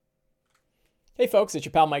Hey folks, it's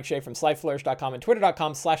your pal Mike Shea from SlyFlourish.com and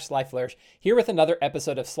Twitter.com/SlyFlourish, here with another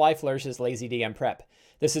episode of Sly Flourish's Lazy DM Prep.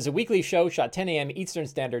 This is a weekly show shot 10 a.m. Eastern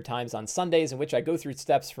Standard Times on Sundays, in which I go through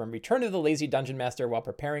steps from Return of the Lazy Dungeon Master while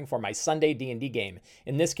preparing for my Sunday D&D game.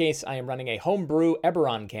 In this case, I am running a homebrew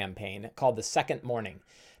Eberron campaign called The Second Morning.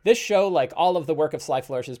 This show, like all of the work of Sly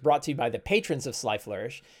Flourish, is brought to you by the patrons of Sly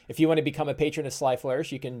Flourish. If you want to become a patron of Sly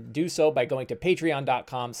Flourish, you can do so by going to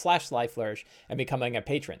patreon.com/SlyFlourish and becoming a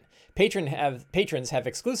patron. Patrons have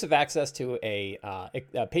exclusive access to a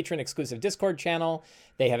patron-exclusive Discord channel.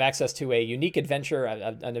 They have access to a unique adventure,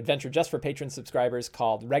 an adventure just for patron subscribers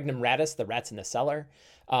called Regnum Ratus, The Rats in the Cellar.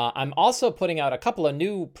 I'm also putting out a couple of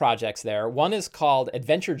new projects there. One is called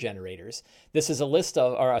Adventure Generators. This is a list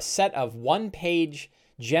of, or a set of one-page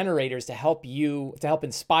generators to help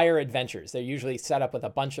inspire adventures. They're usually set up with a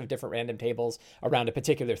bunch of different random tables around a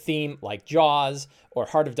particular theme, like Jaws or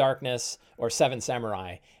Heart of Darkness or Seven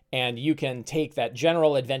Samurai. And you can take that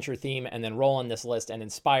general adventure theme and then roll on this list and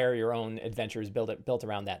inspire your own adventures built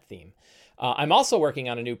around that theme. I'm also working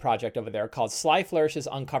on a new project over there called Sly Flourish's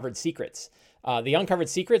Uncovered Secrets. The Uncovered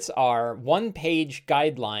Secrets are one-page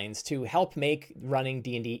guidelines to help make running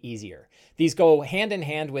D&D easier. These go hand in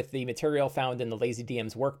hand with the material found in the Lazy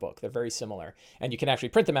DM's workbook. They're very similar. And you can actually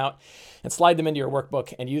print them out and slide them into your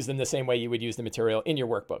workbook and use them the same way you would use the material in your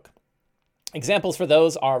workbook. Examples for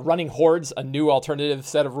those are Running Hordes, a new alternative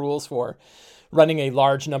set of rules for running a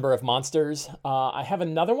large number of monsters. I have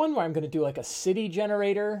another one where I'm going to do like a city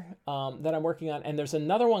generator that I'm working on. And there's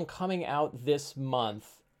another one coming out this month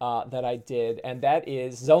that I did, and that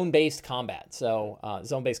is zone-based combat. So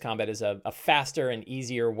zone-based combat is a faster and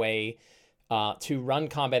easier way to run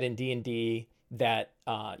combat in D&D that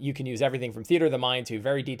you can use everything from theater of the mind to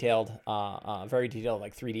very detailed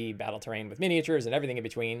like 3D battle terrain with miniatures and everything in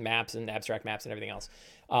between, maps and abstract maps and everything else.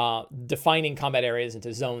 Defining combat areas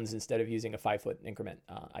into zones instead of using a 5-foot increment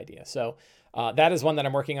idea. So that is one that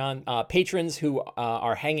I'm working on. Patrons who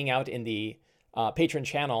are hanging out in the patron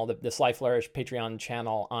channel, the Sly Flourish Patreon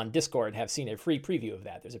channel on Discord, have seen a free preview of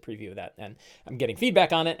that. There's a preview of that, and I'm getting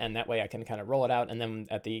feedback on it, and that way I can kind of roll it out. And then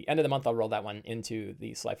at the end of the month, I'll roll that one into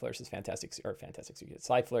the Sly Flourish's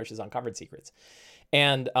Sly Flourish's Uncovered Secrets.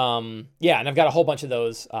 And and I've got a whole bunch of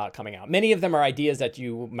those coming out. Many of them are ideas that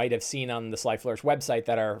you might have seen on the Sly Flourish website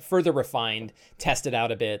that are further refined, tested out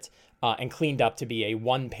a bit, and cleaned up to be a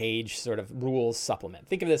one-page sort of rules supplement.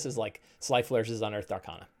 Think of this as like Sly Flourish's Unearthed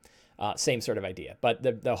Arcana. Same sort of idea. But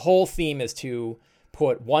the whole theme is to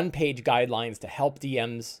put one-page guidelines to help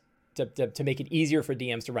DMs, to make it easier for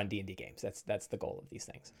DMs to run D&D games. That's the goal of these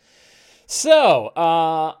things. So,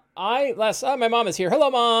 my mom is here. Hello,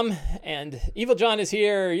 Mom. And Evil John is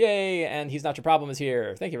here. Yay. And He's Not Your Problem is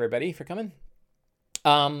here. Thank you, everybody, for coming.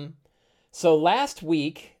 So last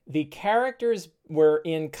week, the characters were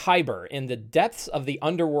in Khyber, in the depths of the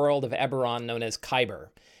underworld of Eberron known as Khyber.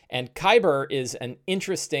 And Khyber is an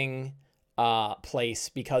interesting place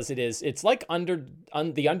because it's like the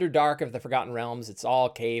Underdark of the Forgotten Realms. It's all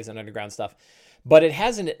caves and underground stuff. But it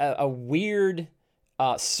has a weird,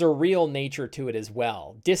 surreal nature to it as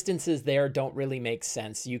well. Distances there don't really make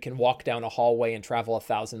sense. You can walk down a hallway and travel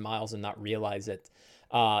 1,000 miles and not realize it.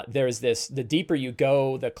 The deeper you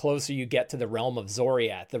go, the closer you get to the realm of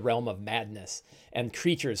Zoriat, the realm of madness, and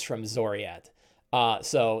creatures from Zoriat.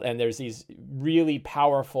 And there's these really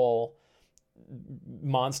powerful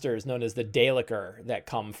monsters known as the Daliker that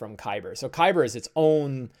come from Khyber. So Khyber is its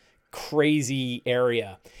own crazy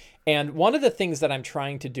area. And one of the things that I'm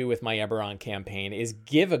trying to do with my Eberron campaign is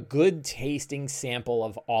give a good tasting sample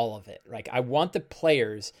of all of it. Like, I want the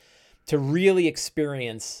players to really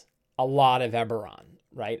experience a lot of Eberron,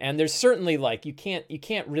 right? And there's certainly you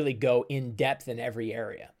can't really go in depth in every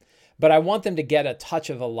area. But I want them to get a touch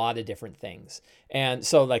of a lot of different things. And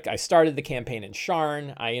so I started the campaign in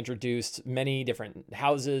Sharn. I introduced many different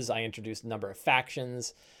houses. I introduced a number of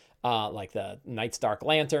factions, like the Knights Dark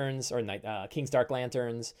Lanterns or King's Dark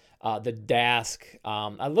Lanterns, the Dask,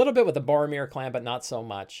 a little bit with the Boromir clan, but not so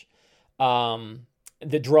much.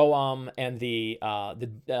 The Droam and the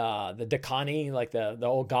Dakani, like the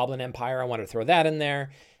old Goblin Empire. I wanted to throw that in there.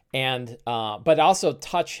 And but also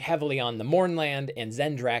touch heavily on the Mornland and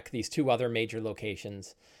Zendrak, these two other major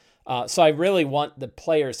locations. So I really want the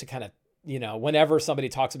players to kind of, whenever somebody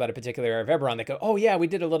talks about a particular area of Eberron, they go, oh yeah, we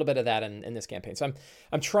did a little bit of that in this campaign. So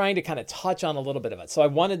I'm trying to kind of touch on a little bit of it. So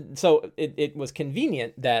it was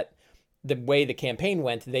convenient that the way the campaign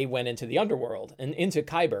went, they went into the underworld and into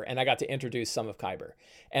Khyber, and I got to introduce some of Khyber.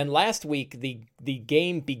 And last week, the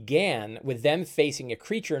game began with them facing a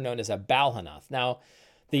creature known as a Balhanath. Now,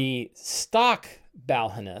 the stock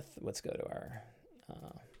Balhanath, let's go to our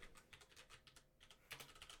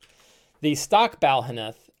The stock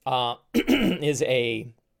Balhaneth is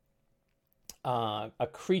a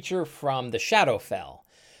creature from the Shadowfell,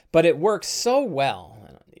 but it works so well.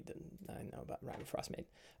 I know about Ryan Frostmaid.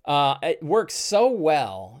 It works so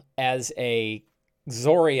well as a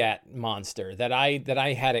Zoriat monster that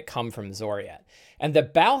I had it come from Zoriat. And the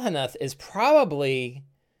Balhaneth is probably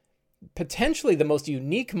potentially the most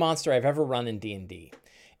unique monster I've ever run in D&D.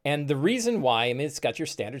 And the reason why, I mean, it's got your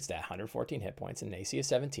standard stat, 114 hit points and an AC of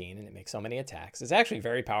 17, and it makes so many attacks. It's actually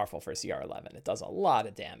very powerful for a CR 11. It does a lot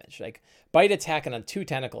of damage, like bite attack and on 2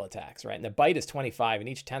 tentacle attacks, right? And the bite is 25, and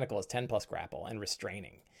each tentacle is 10 plus grapple and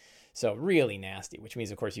restraining. So really nasty, which means,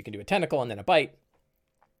 of course, you can do a tentacle and then a bite.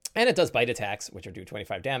 And it does bite attacks, which are do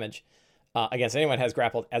 25 damage against anyone who has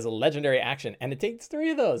grappled as a legendary action. And it takes 3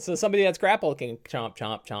 of those. So somebody that's grappled can chomp,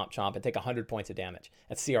 chomp, chomp, chomp, and take 100 points of damage.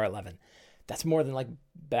 That's CR 11. That's more than like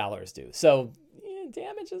Balor's do. So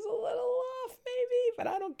damage is a little off maybe, but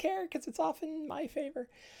I don't care because it's often in my favor.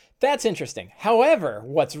 That's interesting. However,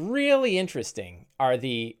 what's really interesting are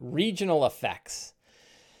the regional effects,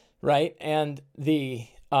 right? And the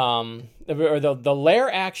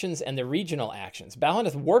lair actions and the regional actions.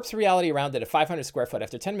 Balhaneth warps reality around it at 500 square foot.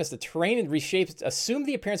 After 10 minutes, the terrain and reshapes assume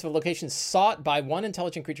the appearance of a location sought by one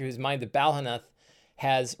intelligent creature whose mind the Balhaneth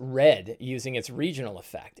has read using its regional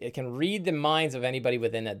effect. It can read the minds of anybody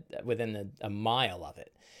within a mile of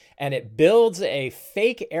it. And it builds a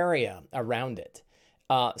fake area around it.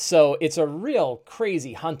 So it's a real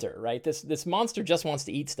crazy hunter, right? This monster just wants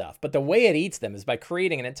to eat stuff. But the way it eats them is by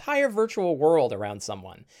creating an entire virtual world around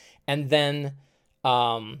someone. And then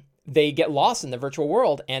they get lost in the virtual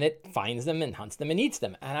world and it finds them and hunts them and eats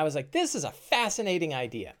them. And I was like, this is a fascinating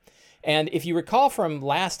idea. And if you recall from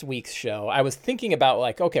last week's show, I was thinking about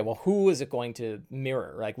like, okay, well, who is it going to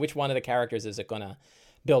mirror? Like, which one of the characters is it going to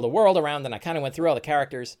build a world around? And I kind of went through all the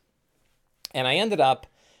characters. And I ended up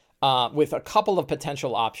with a couple of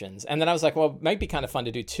potential options. And then I was like, well, it might be kind of fun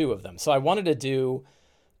to do 2 of them. So I wanted to do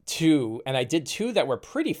 2, and I did 2 that were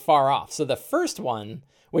pretty far off. So the first one,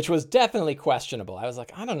 which was definitely questionable, I was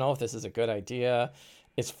like, I don't know if this is a good idea.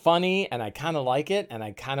 It's funny, and I kind of like it, and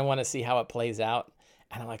I kind of want to see how it plays out.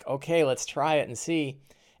 And I'm like, okay, let's try it and see.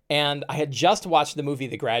 And I had just watched the movie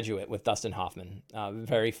The Graduate with Dustin Hoffman.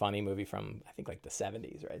 Very funny movie from, I think, like the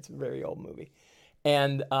 70s, right? It's a very old movie.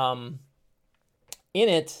 And in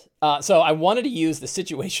it, so I wanted to use the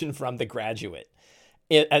situation from The Graduate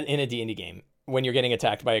in a D&D game when you're getting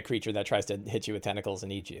attacked by a creature that tries to hit you with tentacles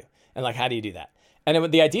and eat you. And like, how do you do that?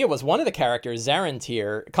 And the idea was one of the characters,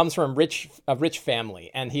 Zarantir, comes from a rich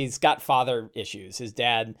family, and he's got father issues. His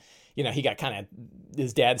dad, he got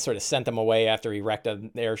his dad sort of sent him away after he wrecked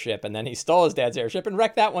an airship, and then he stole his dad's airship and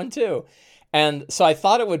wrecked that one too. And so I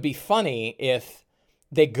thought it would be funny if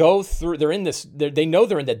they go through, they know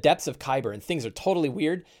they're in the depths of Kyber and things are totally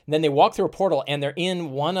weird. And then they walk through a portal and they're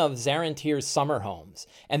in one of Zarantir's summer homes.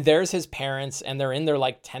 And there's his parents and they're in their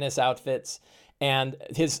like tennis outfits. And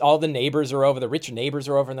all the neighbors are over, the rich neighbors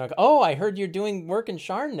are over, and they're like, oh, I heard you're doing work in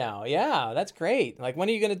Sharn now. Yeah, that's great. Like, when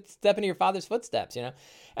are you going to step into your father's footsteps,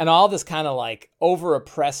 And all this kind of like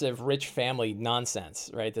over-oppressive rich family nonsense,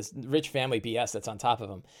 right? This rich family BS that's on top of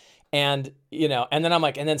them. And, and then I'm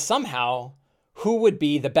like, and then somehow, who would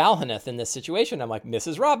be the Balhaneth in this situation? I'm like,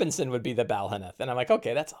 Mrs. Robinson would be the Balhaneth. And I'm like,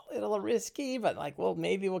 okay, that's a little risky, but like, well,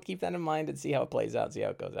 maybe we'll keep that in mind and see how it plays out, see how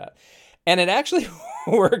it goes out. And it actually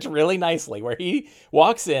worked really nicely where he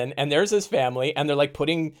walks in and there's his family and they're like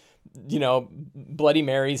putting, Bloody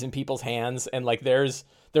Marys in people's hands. And like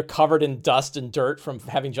they're covered in dust and dirt from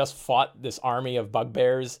having just fought this army of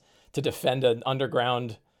bugbears to defend an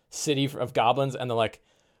underground city of goblins. And they're like,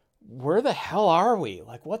 where the hell are we?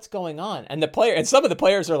 Like, what's going on? And some of the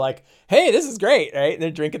players are like, hey, this is great, right? And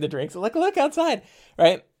they're drinking the drinks. They're like, look outside,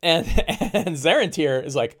 right? And Zarantir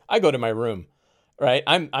is like, I go to my room. Right,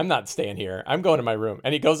 I'm not staying here. I'm going to my room.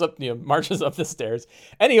 And he goes up, marches up the stairs,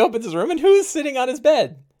 and he opens his room, and who's sitting on his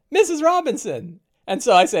bed? Mrs. Robinson. And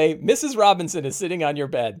so I say, Mrs. Robinson is sitting on your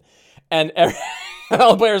bed, and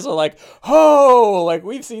all the players are like, oh, like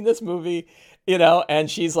we've seen this movie,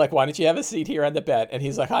 And she's like, why don't you have a seat here on the bed? And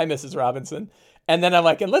he's like, hi, Mrs. Robinson. And then I'm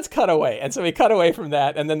like, and let's cut away. And so we cut away from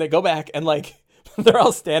that, and then they go back, and like they're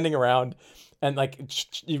all standing around. And like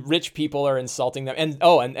rich people are insulting them.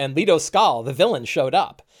 And Leto Skal, the villain, showed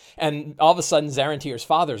up. And all of a sudden, Zarantir's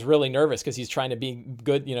father's really nervous because he's trying to be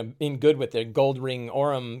good, in good with the Gold Ring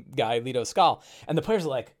Aurum guy, Leto Skal. And the players are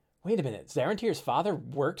like, wait a minute, Zarantir's father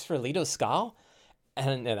works for Leto Skal?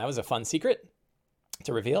 And that was a fun secret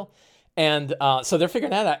to reveal. And so they're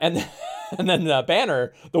figuring that out. And then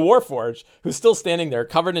Banner, the Warforged, who's still standing there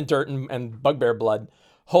covered in dirt and bugbear blood,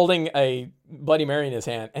 holding a Bloody Mary in his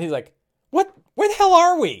hand. And he's like, what? Where the hell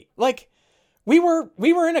are we? Like, we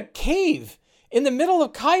were in a cave in the middle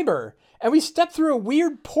of Khyber, and we stepped through a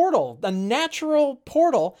weird portal, a natural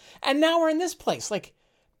portal, and now we're in this place. Like,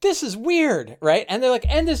 this is weird, right? And they're like,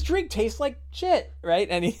 and this drink tastes like shit, right?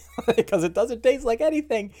 And he, because it doesn't taste like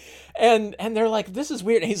anything. And they're like, this is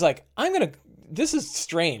weird. And he's like, this is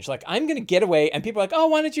strange. Like, I'm going to get away. And people are like, oh,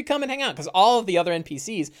 why don't you come and hang out? Because all of the other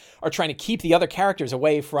NPCs are trying to keep the other characters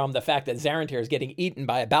away from the fact that Zarantyr is getting eaten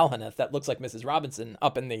by a Balhaneth that looks like Mrs. Robinson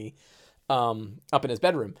up in his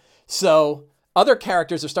bedroom. So other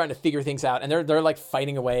characters are starting to figure things out, and they're like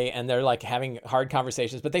fighting away, and they're like having hard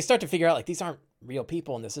conversations, but they start to figure out like these aren't real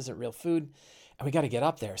people and this isn't real food, and we got to get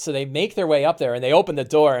up there. So they make their way up there, and they open the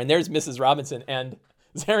door, and there's Mrs. Robinson, and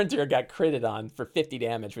Zarantyr got critted on for 50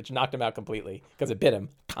 damage, which knocked him out completely because it bit him.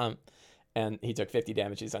 And he took 50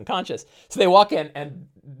 damage. He's unconscious. So they walk in, and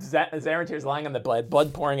Zarantyr's lying on the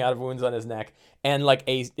blood pouring out of wounds on his neck, and like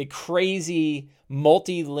a crazy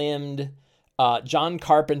multi-limbed John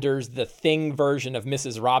Carpenter's The Thing version of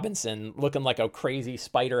Mrs. Robinson, looking like a crazy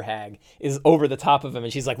spider hag, is over the top of him,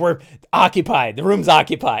 and she's like, we're occupied. The room's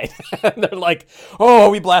occupied. And they're like,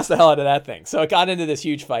 oh, we blast the hell out of that thing. So it got into this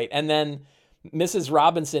huge fight, and then Mrs.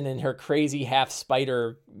 Robinson, in her crazy half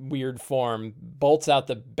spider weird form, bolts out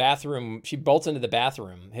the bathroom. She bolts into the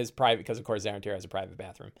bathroom, his private, because of course Zarantyr has a private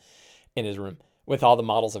bathroom in his room with all the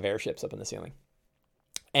models of airships up in the ceiling.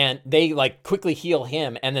 And they like quickly heal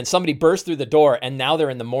him, and then somebody bursts through the door, and now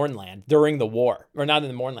they're in the Mournland during the war, or not in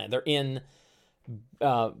the Mournland. They're in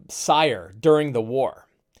Sire during the war,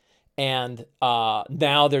 and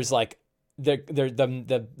now there's like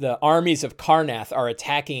the armies of Karnath are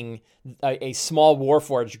attacking a small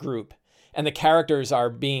Warforged group, and the characters are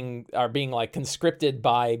being like conscripted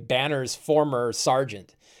by Banner's former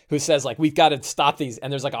sergeant, who says like, we've got to stop these, and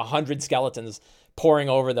there's like 100 skeletons pouring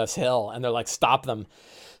over this hill, and they're like, stop them.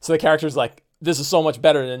 So the character's like, this is so much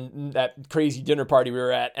better than that crazy dinner party we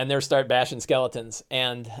were at, and they start bashing skeletons,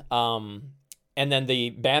 and then the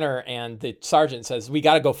Banner and the sergeant says, we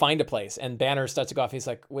got to go find a place. And Banner starts to go off. He's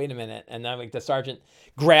like, wait a minute. And then like the sergeant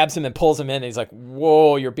grabs him and pulls him in. And he's like,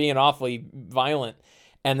 whoa, you're being awfully violent.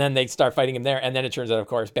 And then they start fighting him there. And then it turns out, of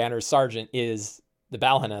course, Banner's sergeant is the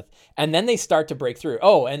Balhaneth. And then they start to break through.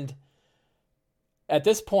 Oh, and at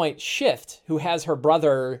this point, Shift, who has her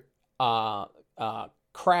brother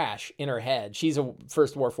Crash in her head. She's a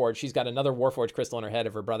first Warforged. She's got another Warforged crystal in her head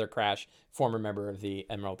of her brother Crash, former member of the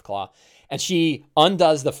Emerald Claw. And she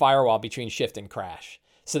undoes the firewall between Shift and Crash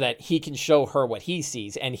so that he can show her what he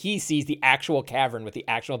sees. And he sees the actual cavern with the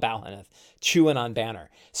actual Balhaneth chewing on Banner.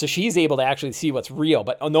 So she's able to actually see what's real,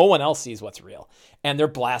 but no one else sees what's real. And they're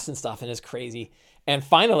blasting stuff, and it's crazy. And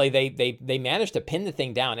finally, they managed to pin the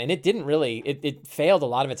thing down. And it didn't really, it failed a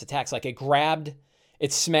lot of its attacks. Like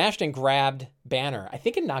it smashed and grabbed Banner. I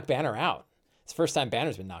think it knocked Banner out. It's the first time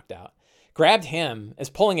Banner's been knocked out. Grabbed him, is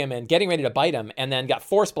pulling him in, getting ready to bite him, and then got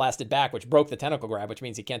force blasted back, which broke the tentacle grab, which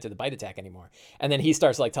means he can't do the bite attack anymore. And then he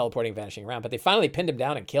starts like teleporting, vanishing around. But they finally pinned him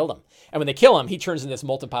down and killed him. And when they kill him, he turns into this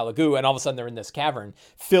molten pile of goo, and all of a sudden they're in this cavern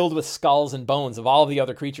filled with skulls and bones of all of the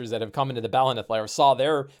other creatures that have come into the Balhaneth lair, saw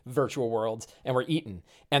their virtual worlds, and were eaten.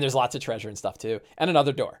 And there's lots of treasure and stuff too. And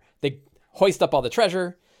another door. They hoist up all the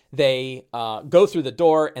treasure. They go through the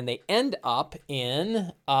door, and they end up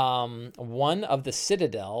in one of the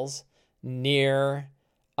citadels near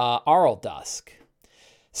Arldusk.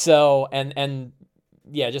 So, and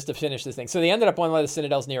yeah, just to finish this thing. So they ended up one of the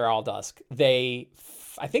citadels near Arldusk.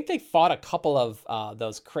 I think they fought a couple of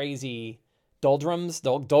those crazy Dolgrims,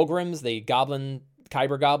 the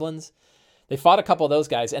Khyber goblins. They fought a couple of those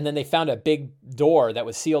guys, and then they found a big door that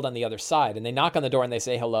was sealed on the other side. And they knock on the door and they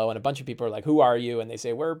say hello, and a bunch of people are like, who are you? And they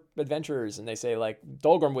say, we're adventurers. And they say, like,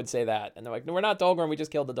 Dolgrim would say that. And they're like, no, we're not Dolgrim, we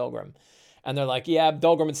just killed the Dolgrim. And they're like, yeah,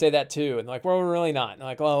 Dolgrim would say that too. And they're like, well, we're really not. And they're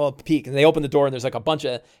like, well, we'll peek. And they open the door, and there's like a bunch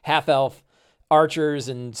of half-elf archers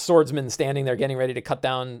and swordsmen standing there getting ready to cut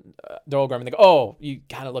down Dolgrim. And they go, oh, you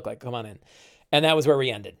kind of look like, come on in. And that was where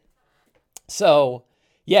we ended. So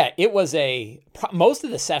yeah, it was most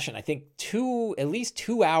of the session, I think at least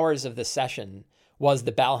 2 hours of the session was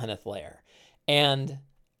the Balhaneth lair. And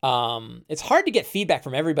it's hard to get feedback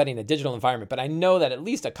from everybody in a digital environment, but I know that at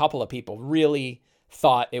least a couple of people really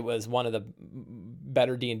thought it was one of the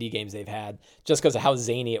better D&D games they've had, just because of how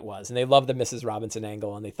zany it was. And they loved the Mrs. Robinson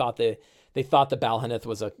angle, and they thought the Balhaneth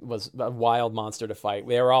was a wild monster to fight.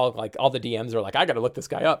 They were all like, all the DMs were like, I got to look this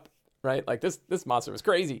guy up, right? Like this monster was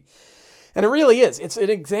crazy. And it really is. It's an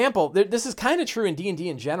example. This is kind of true in D&D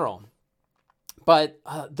in general. But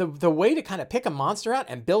the way to kind of pick a monster out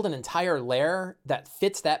and build an entire lair that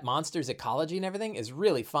fits that monster's ecology and everything is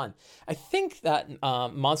really fun. I think that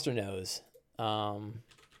Monster knows.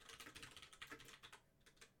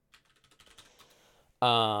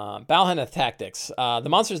 Balhaneth tactics. The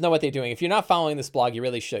monsters know what they're doing. If you're not following this blog, you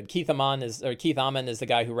really should. Keith Amon is the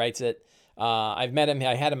guy who writes it. I've met him.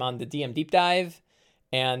 I had him on the DM Deep Dive,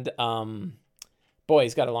 and boy,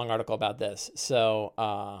 he's got a long article about this. So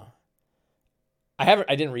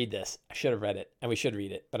I didn't read this. I should have read it, and we should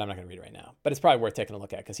read it, but I'm not going to read it right now. But it's probably worth taking a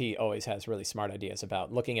look at because he always has really smart ideas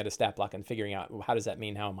about looking at a stat block and figuring out how does that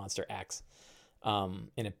mean how a monster acts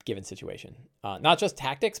in a given situation. Not just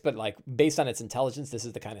tactics, but like based on its intelligence, this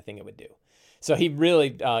is the kind of thing it would do. So he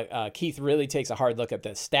really, Keith really takes a hard look at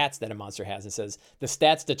the stats that a monster has and says the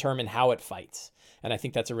stats determine how it fights. And I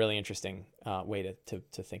think that's a really interesting way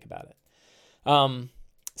to think about it.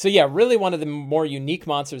 So yeah, really one of the more unique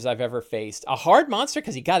monsters I've ever faced. A hard monster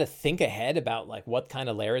because you got to think ahead about like what kind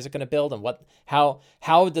of lair is it going to build and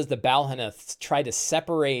how does the Balhaneth try to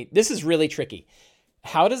separate. This is really tricky.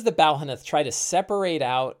 How does the Balhaneth try to separate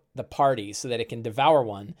out the party so that it can devour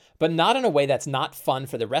one, but not in a way that's not fun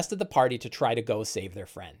for the rest of the party to try to go save their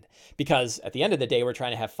friend? Because at the end of the day, we're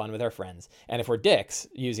trying to have fun with our friends. And if we're dicks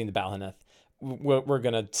using the Balhaneth, we're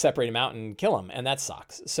going to separate them out and kill them. And that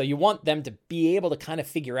sucks. So you want them to be able to kind of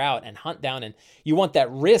figure out and hunt down. And you want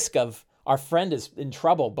that risk of our friend is in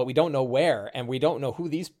trouble, but we don't know where. And we don't know who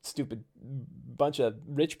these stupid bunch of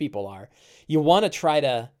rich people are. You want to try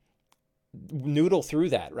to noodle through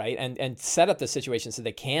that, right? And set up the situation so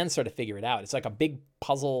they can sort of figure it out. It's like a big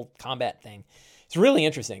puzzle combat thing. It's really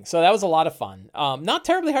interesting. So that was a lot of fun. Not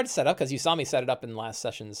terribly hard to set up because you saw me set it up in last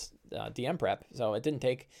session's DM prep. So it didn't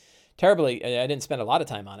take terribly, I didn't spend a lot of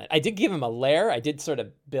time on it. I did give him a lair. I did sort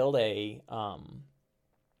of build a,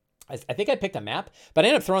 I think I picked a map, but I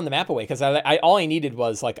ended up throwing the map away because all I needed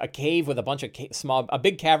was like a cave with a bunch of a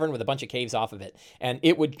big cavern with a bunch of caves off of it. And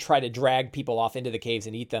it would try to drag people off into the caves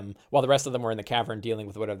and eat them while the rest of them were in the cavern dealing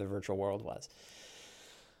with whatever the virtual world was.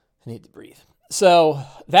 I need to breathe. So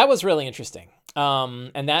that was really interesting.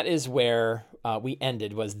 And that is where we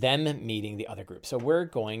ended, was them meeting the other group. So we're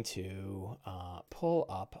going to pull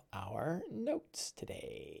up our notes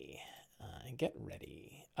today and get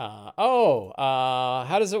ready.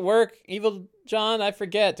 How does it work? Evil John, I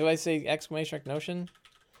forget. Do I say exclamation Notion?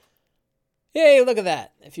 Yay, look at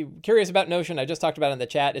that. If you're curious about Notion, I just talked about it in the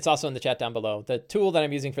chat. It's also in the chat down below. The tool that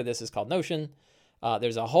I'm using for this is called Notion.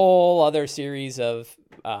 There's a whole other series of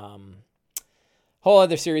shows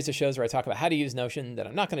where I talk about how to use Notion that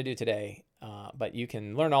I'm not going to do today, but you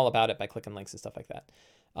can learn all about it by clicking links and stuff like that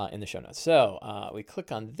in the show notes. So we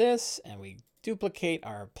click on this and we duplicate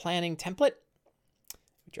our planning template.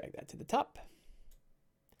 We drag that to the top.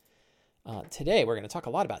 Today we're going to talk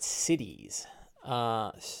a lot about cities.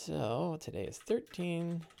 So today is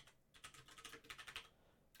 13.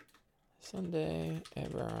 Sunday,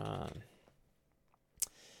 Eberron.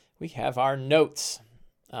 We have our notes.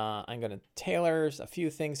 I'm going to tailor a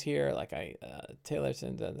few things here, like I tailored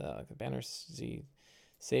into the banner Z,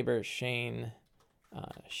 Saber, Shane,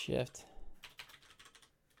 Shift.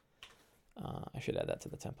 I should add that to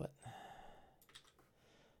the template.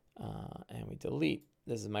 And we delete.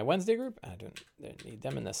 This is my Wednesday group. I don't need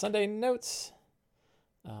them in the Sunday notes.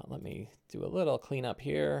 Let me do a little cleanup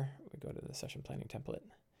here. We go to the session planning template.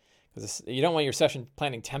 Because you don't want your session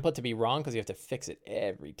planning template to be wrong because you have to fix it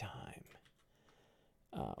every time.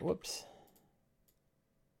 Whoops.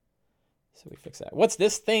 So we fix that. What's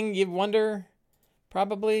this thing, you wonder?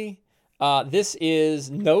 Probably. This is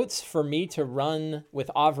notes for me to run with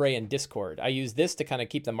Avre and Discord. I use this to kind of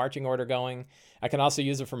keep the marching order going. I can also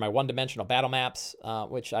use it for my one-dimensional battle maps,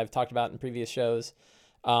 which I've talked about in previous shows.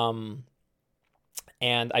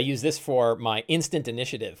 And I use this for my instant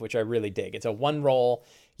initiative, which I really dig. It's a one roll.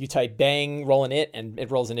 You type bang, roll in it, and it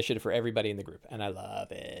rolls initiative for everybody in the group. And I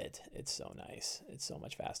love it. It's so nice. It's so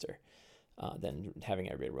much faster than having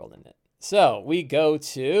everybody roll in it. So we go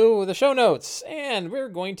to the show notes, and we're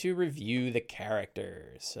going to review the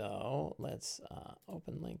characters. So let's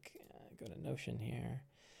open link, go to Notion here,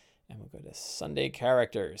 and we'll go to Sunday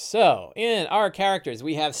characters. So in our characters,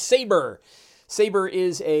 we have Saber. Saber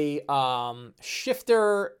is a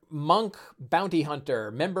shifter monk bounty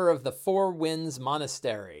hunter, member of the Four Winds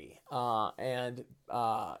Monastery. I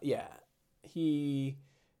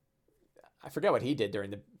forget what he did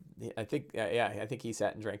during I think he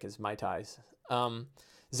sat and drank his Mai Tais.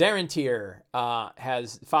 Zarantir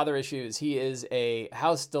has father issues. He is a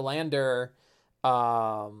House Delander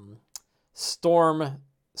storm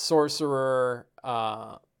sorcerer,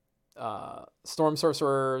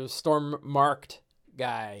 storm marked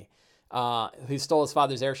guy who stole his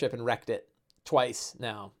father's airship and wrecked it twice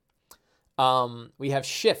now. We have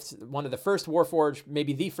Shift, one of the first Warforged,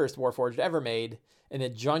 maybe the first Warforged ever made, in a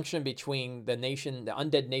junction between the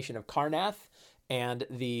undead nation of Karnath and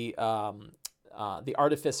the the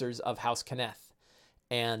artificers of House Kenneth.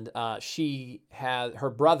 And her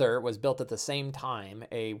brother was built at the same time,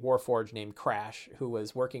 a warforged named Crash, who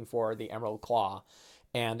was working for the Emerald Claw.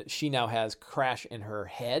 And she now has Crash in her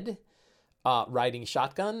head, riding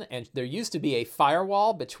shotgun. And there used to be a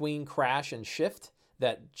firewall between Crash and Shift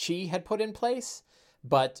that she had put in place,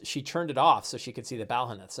 but she turned it off so she could see the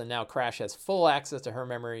Balhaneth. So now Crash has full access to her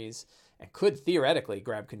memories and could theoretically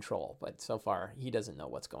grab control. But so far, he doesn't know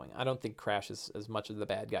what's going on. I don't think Crash is as much of the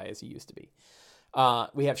bad guy as he used to be.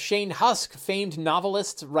 We have Shane Husk, famed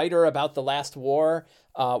novelist, writer about the Last War.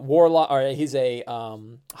 He's a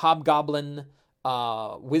hobgoblin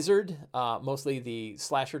wizard, mostly the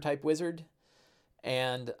slasher type wizard.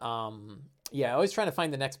 And always trying to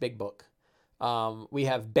find the next big book. We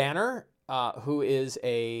have Banner, who is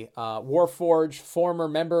a Warforged former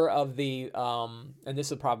member of the, and this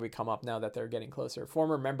will probably come up now that they're getting closer,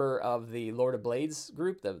 former member of the Lord of Blades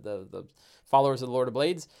group, the followers of the Lord of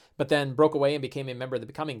Blades, but then broke away and became a member of the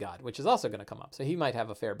Becoming God, which is also going to come up. So he might have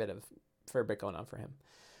a fair bit going on for him.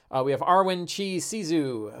 We have Arwen Chi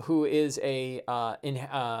Sizu, who is a not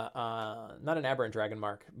an aberrant dragon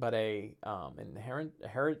mark, but a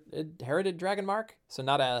inherited dragon mark. So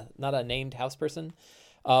not a named house person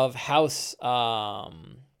of House.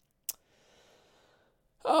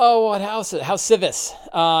 What house? House Civis.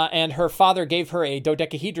 And her father gave her a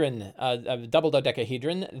dodecahedron, a double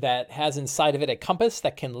dodecahedron that has inside of it a compass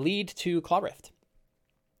that can lead to Claw Rift.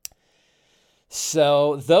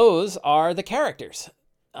 So those are the characters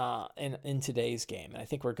in today's game. And I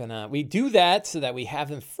think we do that so that we have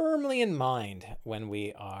them firmly in mind when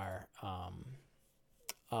we are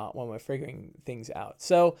when we're figuring things out.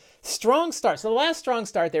 So strong start. So the last strong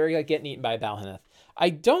start, they were getting eaten by a Balhaneth. I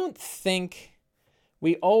don't think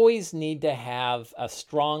we always need to have a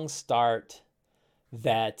strong start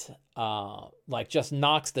that just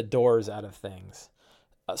knocks the doors out of things.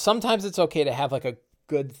 Sometimes it's okay to have like a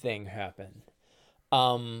good thing happen.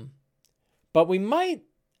 But we might,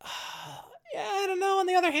 I don't know. On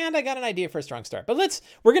the other hand, I got an idea for a strong start. But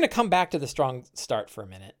we're going to come back to the strong start for a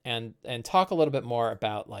minute and talk a little bit more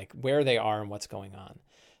about like where they are and what's going on.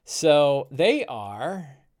 So there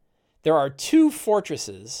are 2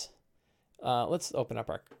 fortresses. Let's open up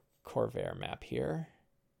our Corvair map here.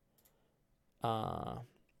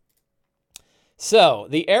 So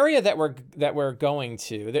the area that we're going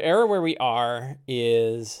to, the area where we are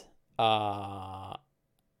is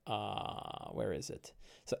where is it?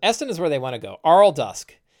 So Eston is where they want to go.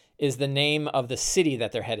 Arldusk is the name of the city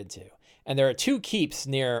that they're headed to. And there are 2 keeps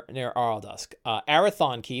near Arldusk.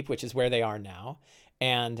 Arathon Keep, which is where they are now,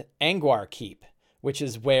 and Angwar Keep, which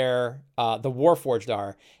is where the Warforged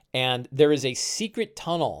are. And there is a secret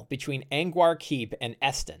tunnel between Angwar Keep and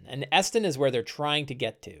Eston. And Eston is where they're trying to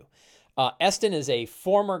get to. Eston is a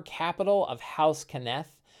former capital of House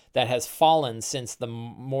Kenneth that has fallen since the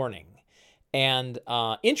morning. And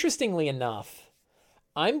interestingly enough,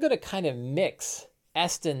 I'm going to kind of mix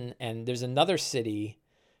Eston and there's another city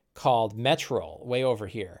called Metrol way over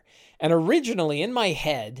here. And originally in my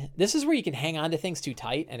head, this is where you can hang on to things too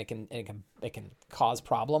tight and it can cause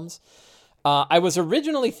problems. I was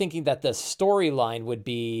originally thinking that the storyline would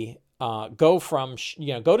be go to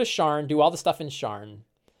Sharn, do all the stuff in Sharn,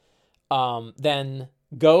 then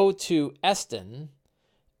go to Eston,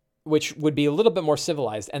 which would be a little bit more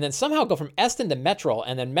civilized, and then somehow go from Eston to Metrol,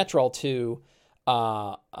 and then Metrol to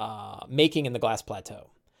Making in the Glass Plateau.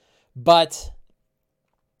 But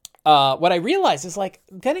what I realized is like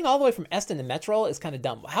getting all the way from Eston to Metrol is kind of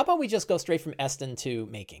dumb. How about we just go straight from Eston to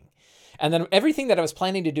Making? And then everything that I was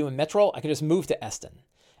planning to do in Metrol, I could just move to Eston.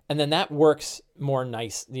 And then that works more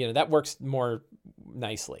nicely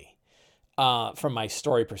from my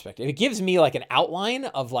story perspective. It gives me like an outline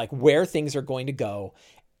of like where things are going to go.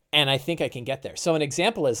 And I think I can get there. So an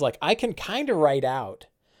example is like, I can kind of write out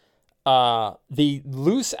the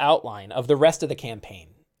loose outline of the rest of the campaign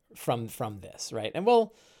from this, right? And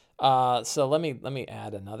we'll, so let me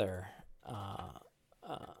add another,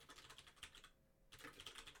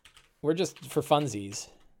 we're just for funsies.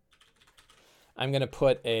 I'm going to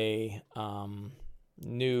put a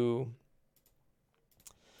new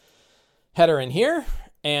header in here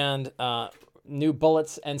and new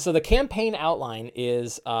bullets. And so the campaign outline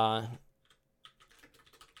is Angwar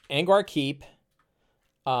Keep,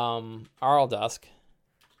 Arldusk,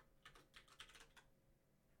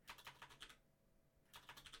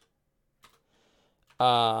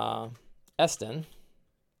 Eston.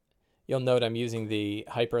 You'll note I'm using the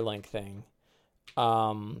hyperlink thing.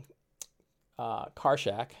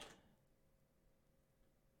 Karshak.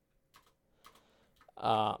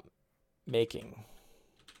 Making.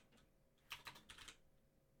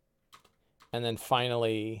 and then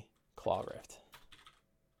finally Claw Rift.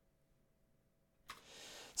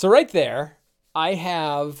 So right there, I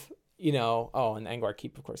have, you know, oh, and Angwar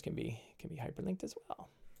Keep, of course, can be hyperlinked as well.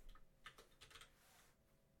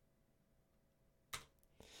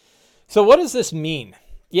 So what does this mean?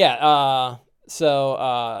 Yeah,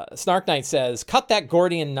 so Snark Knight says, cut that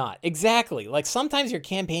Gordian knot. Exactly. Like sometimes your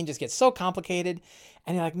campaign just gets so complicated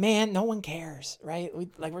and you're like, man, no one cares, right?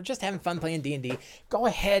 We're just having fun playing D&D. Go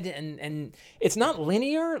ahead and it's not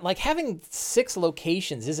linear. Like having 6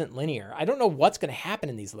 locations isn't linear. I don't know what's going to happen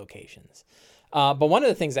in these locations. But one of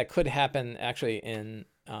the things that could happen actually in,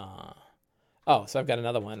 so I've got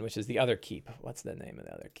another one, which is the other keep. What's the name of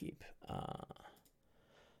the other keep?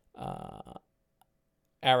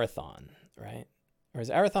 Arathon, right? Or is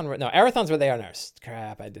Arathon? No, Arathon's where they are now.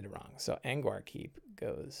 Crap, I did it wrong. So Angwar Keep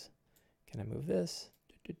goes. Can I move this?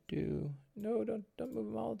 No, don't move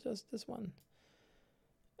them all. Just this one.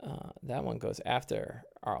 That one goes after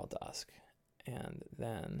Arldusk, and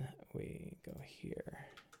then we go here.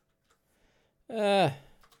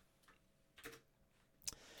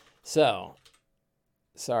 So,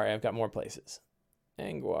 sorry, I've got more places.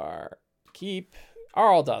 Angwar Keep,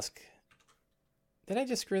 Arldusk. Did I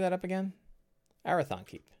just screw that up again? Arathon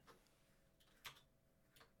Keep.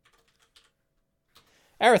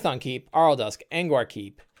 Arathon Keep, Arldusk, Angwar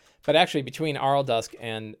Keep. But actually, between Arldusk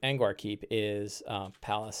and Angwar Keep is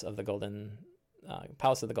Palace of the Golden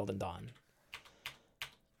Dawn.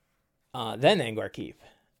 Then Angwar Keep.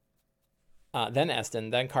 Then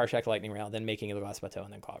Eston, then Karshak Lightning Rail, then Making of the Glass Bateau,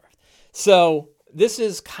 and then Claw Rift. So this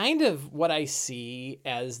is kind of what I see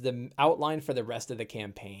as the outline for the rest of the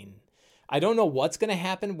campaign. I don't know what's going to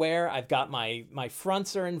happen where. I've got my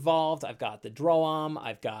fronts are involved. I've got the Droam.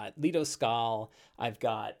 I've got Leto Skal. I've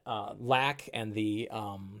got Lack and the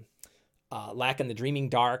Dreaming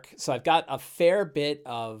Dark. So I've got a fair bit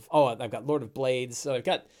of... Oh, I've got Lord of Blades. So I've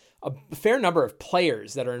got a fair number of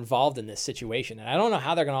players that are involved in this situation. And I don't know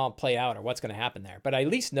how they're going to all play out or what's going to happen there. But I at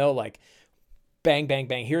least know, like, bang, bang,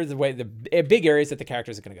 bang. Here's the big areas that the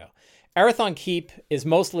characters are going to go. Arathon Keep is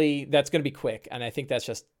mostly... That's going to be quick. And I think that's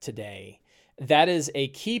just today. That is a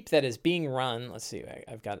keep that is being run. Let's see.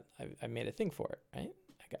 I made a thing for it, right?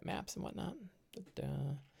 I got maps and whatnot.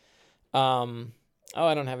 Oh,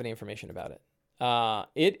 I don't have any information about it.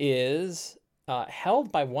 It is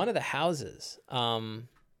held by one of the houses. Let's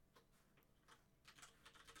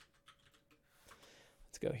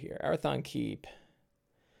go here. Arathon Keep.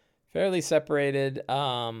 Fairly separated.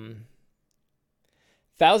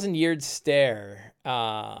 Thousand-Yeared Stare.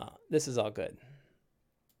 This is all good.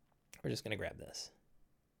 We're just going to grab this.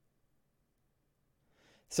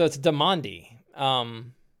 So it's Damandi.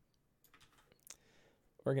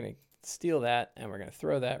 We're going to steal that, and we're going to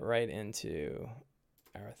throw that right into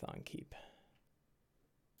Arathon Keep.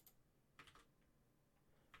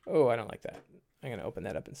 Oh, I don't like that. I'm going to open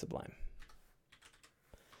that up in Sublime.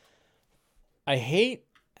 I hate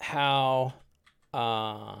how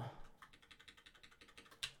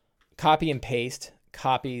copy and paste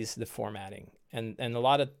copies the formatting. And a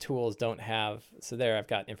lot of tools don't have... So there, I've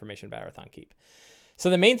got information about Arathon Keep. So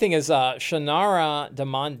the main thing is Shannara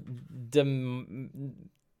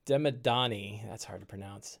Demadani. That's hard to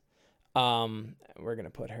pronounce. We're going to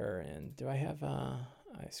put her in... Do I have...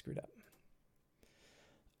 I screwed up.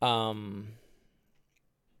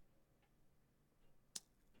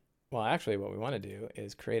 Well, actually, what we want to do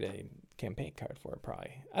is create a campaign card for it,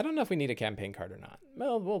 probably. I don't know if we need a campaign card or not.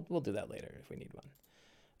 Well, we'll do that later if we need one.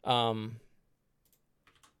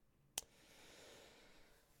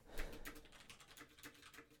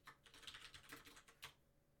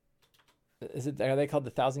 Are they called the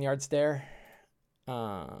 1,000-Yard Stare?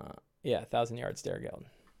 Yeah, 1,000-Yard Stare Guild.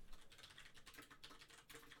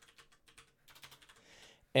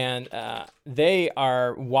 And they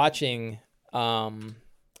are watching.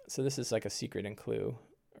 So this is like a secret and clue,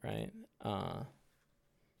 right?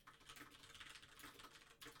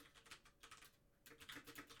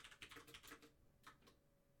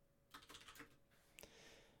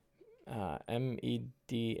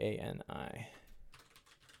 Medani.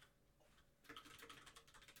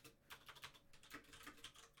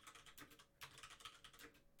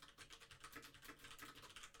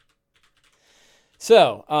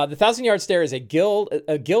 So, the 1,000-Yard Stare is a guild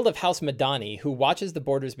of House Medani who watches the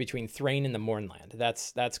borders between Thrain and the Mournland.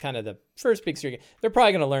 That's kind of the first big secret. They're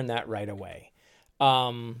probably going to learn that right away.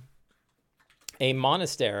 A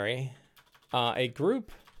monastery, a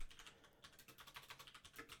group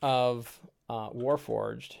of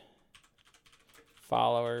Warforged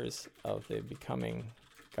followers of the Becoming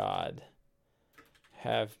God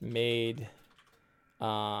have made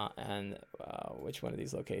And which one of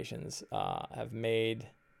these locations have made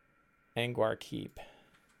Angwar Keep?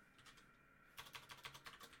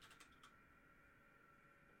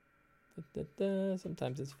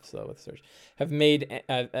 Sometimes it's slow with search. Have made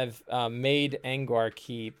Angwar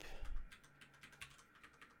Keep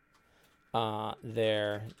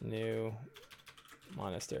their new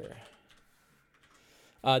monastery.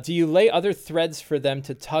 Do you lay other threads for them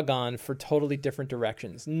to tug on for totally different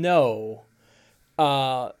directions? No.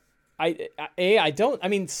 I don't. I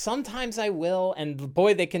mean, sometimes I will, and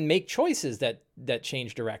boy, they can make choices that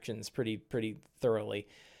change directions pretty thoroughly.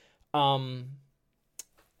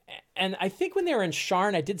 And I think when they were in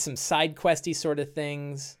Sharn, I did some side questy sort of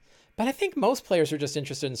things. But I think most players are just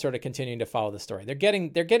interested in sort of continuing to follow the story. They're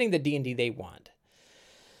getting the D&D they want.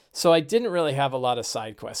 So I didn't really have a lot of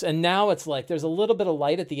side quests. And now it's like there's a little bit of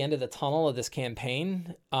light at the end of the tunnel of this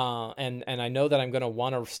campaign. And I know that I'm going to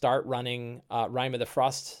want to start running Rime of the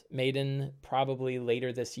Frost Maiden probably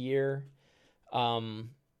later this year.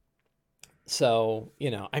 So,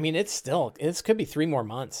 I mean, it could be 3 more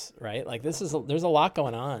months, right? Like there's a lot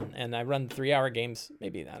going on. And I run 3-hour games,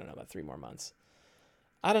 maybe, I don't know, about 3 more months.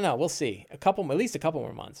 I don't know. We'll see. At least a couple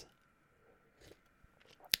more months.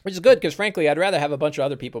 Which is good because, frankly, I'd rather have a bunch of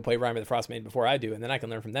other people play Rime of the Frost Maiden before I do, and then I can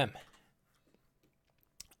learn from them.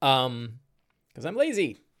 Because I'm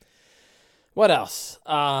lazy. What else?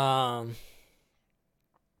 So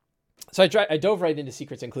I dove right into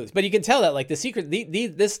secrets and clues, but you can tell that like this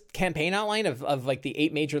campaign outline of like the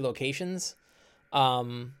 8 major locations.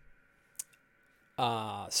 So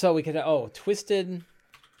we could Twisted,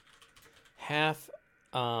 half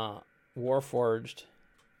Warforged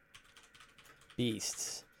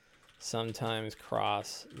beasts sometimes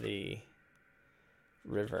cross the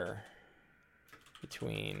river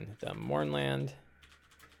between the Mournland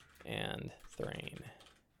and Thrain.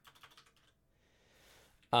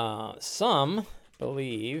 Some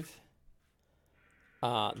believe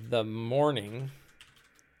the Mourning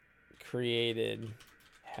created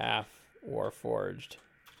half Warforged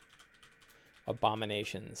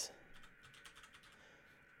abominations.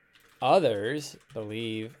 Others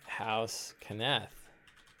believe House Kenneth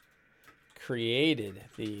created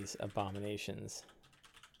these abominations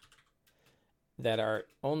that are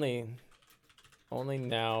only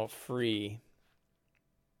now free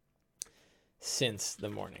since the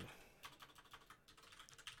Mourning.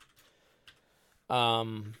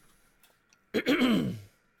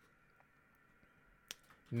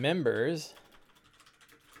 Members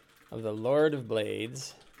of the Lord of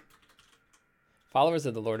Blades, followers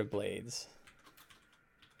of the Lord of Blades,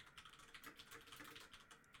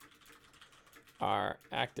 are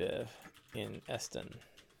active in Eston.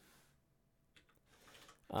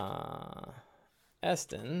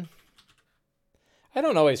 Eston, I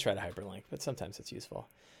don't always try to hyperlink, but sometimes it's useful.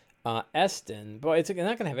 Eston, boy, I'm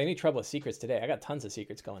not going to have any trouble with secrets today. I got tons of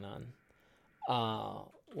secrets going on.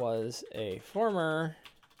 Was a former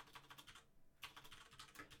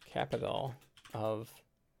capital of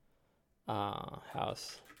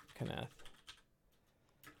House Kenneth.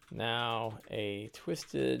 Now a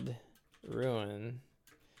twisted ruin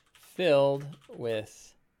filled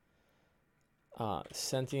with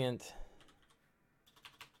sentient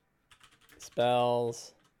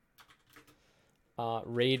spells,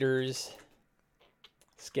 raiders,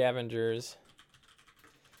 scavengers,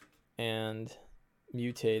 and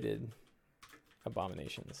mutated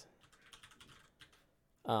abominations.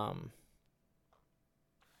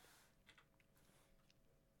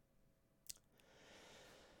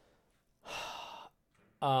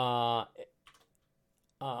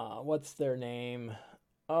 What's their name?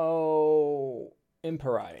 Oh,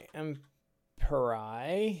 Imperi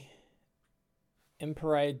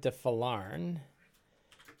de Falarn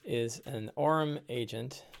is an Aurum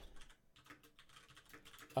agent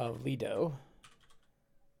of Lido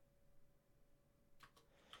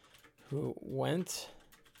who went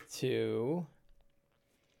to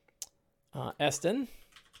Eston,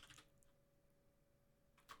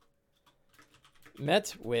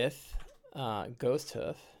 met with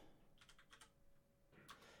Ghosthoof,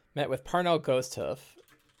 met with Parnell Ghosthoof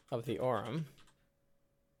of the Aurum,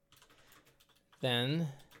 then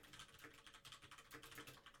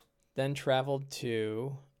traveled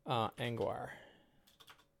to Angwar.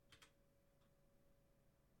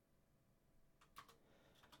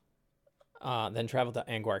 Then traveled to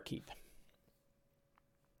Angwar Keep,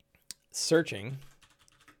 searching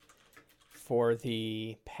for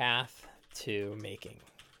the path to making.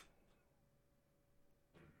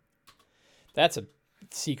 That's a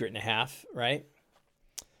secret and a half, right?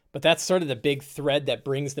 But that's sort of the big thread that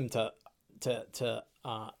brings them to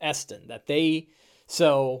Eston, that they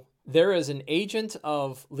So there is an agent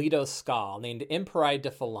of Leto's Skull named Imperai de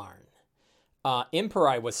Falarn.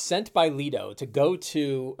 Imperai was sent by Leto to go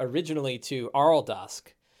originally to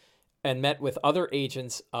Arldusk and met with other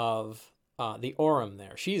agents of the Aurum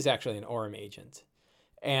there. She's actually an Aurum agent.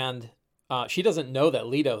 And she doesn't know that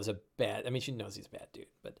Leto's she knows he's a bad dude,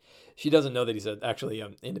 but she doesn't know that he's actually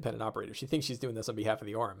an independent operator. She thinks she's doing this on behalf of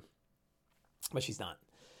the Aurum, but she's not.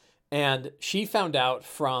 And she found out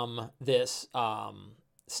from this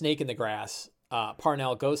snake in the grass,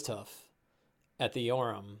 Parnell Ghosthoof at the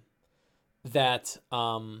Aurum, that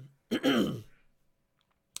that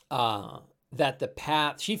the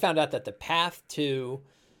path, she found out that the path to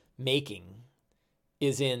making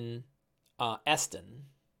is in Eston,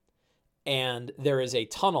 and there is a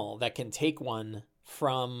tunnel that can take one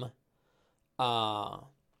from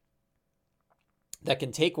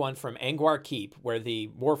Angwar Keep, where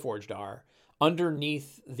the Warforged are,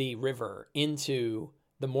 underneath the river into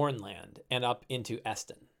the Mornland and up into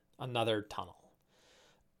Eston, another tunnel.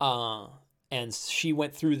 And she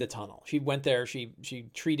went through the tunnel. She went there. She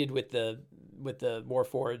treated with the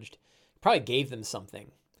Warforged, probably gave them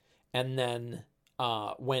something, and then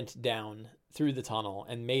went down through the tunnel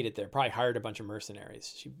and made it there. Probably hired a bunch of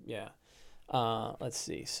mercenaries. Let's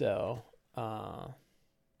see. So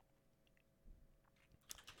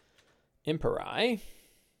Imperai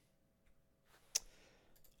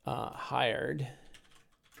hired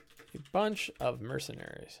a bunch of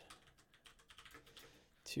mercenaries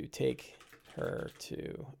to take her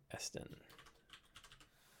to Eston.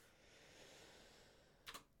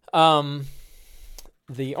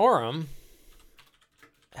 The Aurum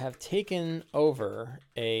have taken over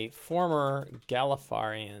a former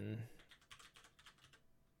Galifarian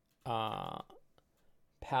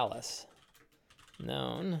palace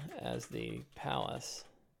known as the Palace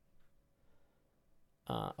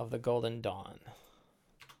of the Golden Dawn.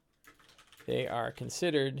 They are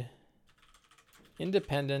considered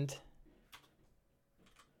independent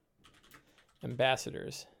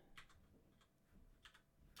ambassadors.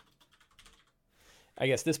 I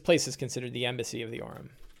guess this place is considered the embassy of the Aurum,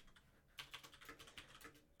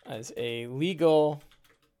 as a legal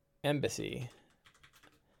embassy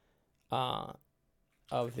of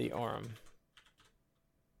the Aurum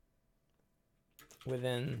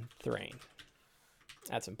within Thrain.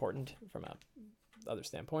 That's important from a other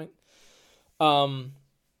standpoint.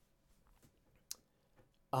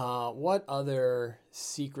 What other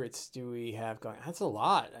secrets do we have going? That's a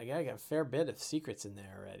lot. I got a fair bit of secrets in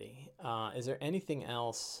there already. Is there anything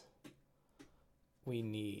else we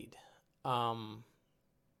need? I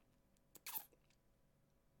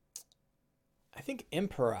think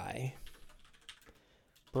Imperai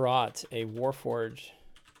brought a Warforged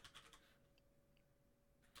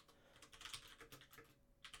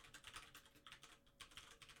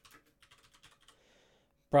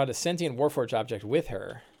brought a sentient Warforged object with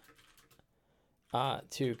her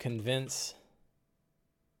to convince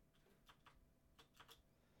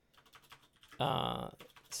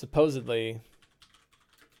supposedly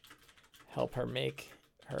help her make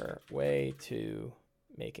her way to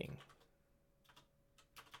making.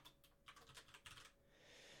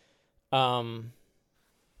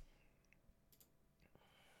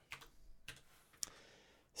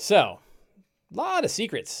 So, a lot of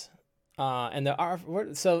secrets. And there are,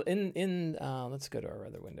 so let's go to our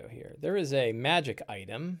other window here. There is a magic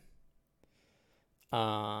item.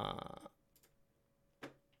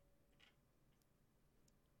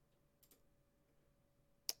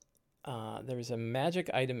 There's a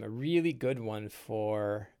magic item, a really good one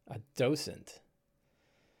for a docent.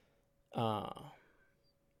 A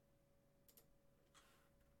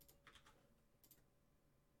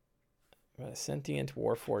sentient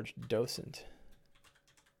Warforged docent.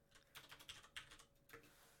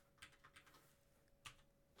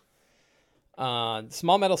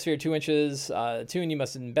 Small metal sphere, 2 inches. Tune, you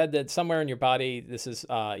must embed that somewhere in your body. This is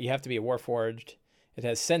you have to be a Warforged. It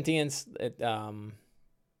has sentience. It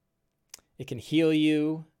can heal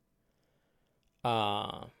you.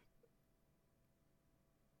 Yeah,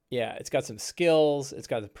 it's got some skills. It's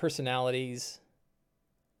got the personalities.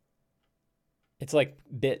 It's like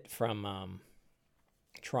Bit from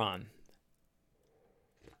Tron.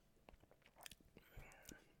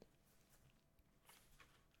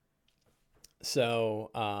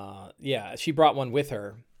 So, yeah, she brought one with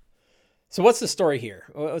her. So what's the story here?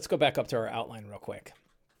 Well, let's go back up to our outline real quick.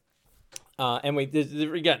 And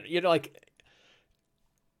again, like,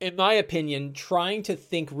 in my opinion, trying to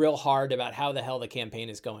think real hard about how the hell the campaign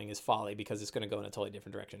is going is folly, because it's going to go in a totally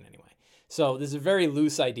different direction anyway. So this is a very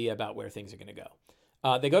loose idea about where things are going to go.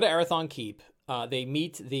 They go to Arathon Keep. They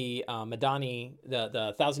meet the Madani,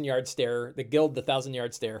 the Thousand Yard Stare, the guild, the Thousand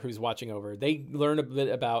Yard Stare, who's watching over. They learn a bit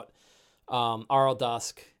about Arl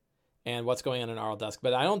Dusk and what's going on in Arl Dusk,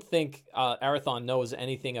 but I don't think Arathon knows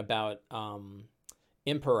anything about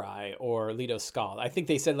Imperi or Leto Skal. I think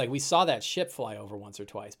they said, like, we saw that ship fly over once or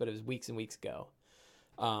twice, but it was weeks and weeks ago.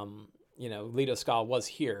 Leto Skal was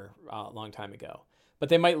here a long time ago. But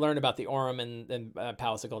they might learn about the Aurum and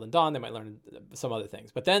Palace of Golden Dawn. They might learn some other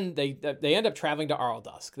things. But then they end up traveling to Arl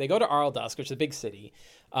Dusk. They go to Arl Dusk, which is a big city.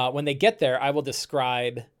 When they get there, I will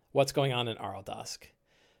describe what's going on in Arl Dusk.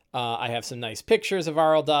 I have some nice pictures of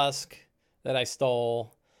Arl Dusk that I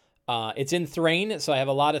stole. It's in Thrain, so I have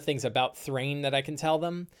a lot of things about Thrain that I can tell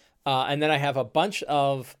them. And then I have a bunch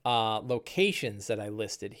of locations that I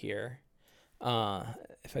listed here.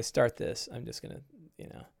 If I start this, I'm just going to,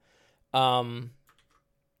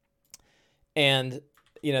 and,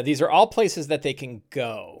 these are all places that they can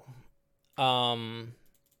go. We're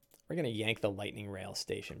going to yank the lightning rail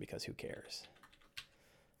station because who cares?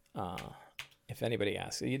 If anybody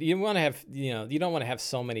asks, you want to have, you don't want to have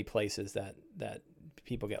so many places that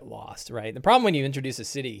people get lost, right? The problem when you introduce a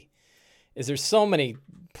city is there's so many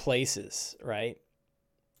places, right?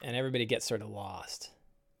 And everybody gets sort of lost.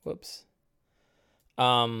 Whoops.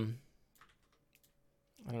 I don't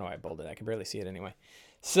know why I bolded. I can barely see it anyway.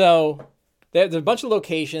 So there's a bunch of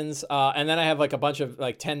locations, and then I have like a bunch of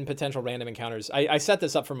 10 potential random encounters. I set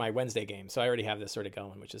this up for my Wednesday game, so I already have this sort of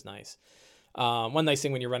going, which is nice. One nice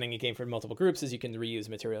thing when you're running a game for multiple groups is you can reuse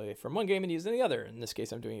material from one game and use it in the other. In this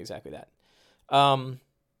case, I'm doing exactly that.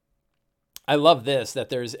 I love this, that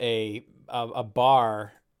there's a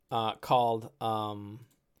bar called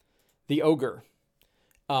The Ogre.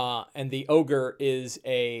 And The Ogre is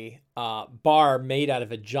a bar made out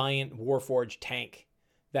of a giant Warforged tank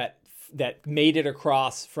that made it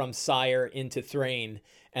across from Sire into Thrain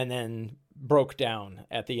and then broke down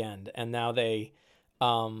at the end. And now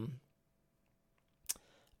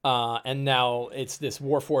now it's this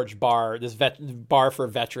Warforged bar, this bar for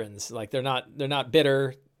veterans. Like they're not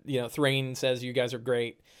bitter. Thrain says you guys are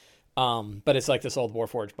great. But it's like this old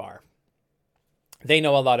Warforged bar. They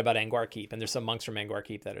know a lot about Angwar Keep, and there's some monks from Angwar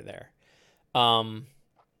Keep that are there.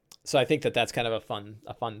 So I think that's kind of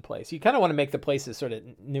a fun place. You kind of want to make the places sort of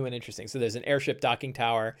new and interesting. So there's an airship docking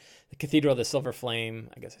tower, the Cathedral of the Silver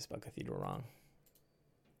Flame. I guess I spelled cathedral wrong.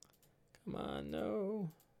 Come on,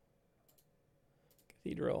 no.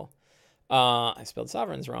 Cathedral. I spelled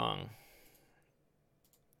sovereigns wrong.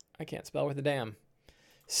 I can't spell with a damn.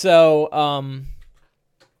 So,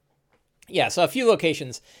 so a few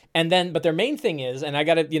locations, but their main thing is, and I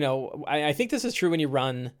gotta, I think this is true when you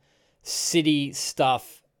run city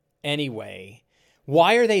stuff anyway.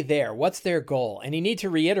 Why are they there? What's their goal? And you need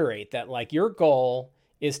to reiterate that, like, your goal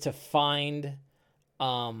is to find,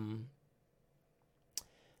 Imperi,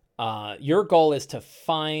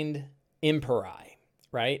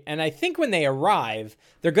 right? And I think when they arrive,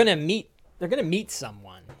 they're gonna meet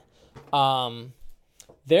someone.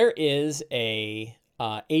 There is a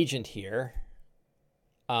agent here,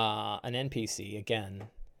 an NPC again,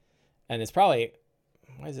 and it's probably,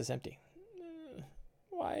 why is this empty?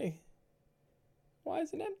 Why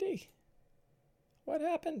is it empty? What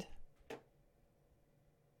happened?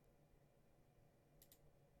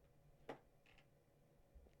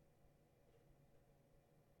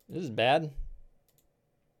 This is bad.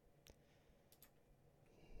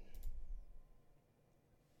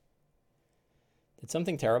 Did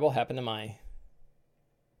something terrible happen to my...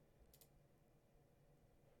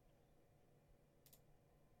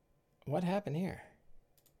 What happened here?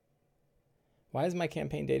 Why is my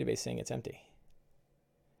campaign database saying it's empty?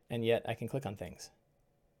 And yet I can click on things.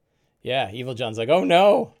 Yeah, Evil John's like, oh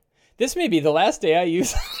no, this may be the last day I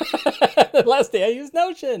use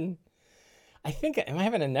Notion. I think, am I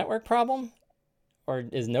having a network problem? Or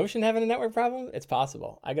is Notion having a network problem? It's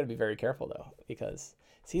possible. I gotta be very careful though, because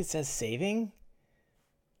see, it says saving.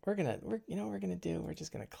 We're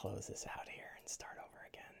just gonna close this out here and start over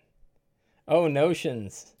again. Oh,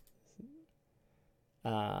 Notions.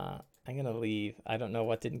 I'm going to leave. I don't know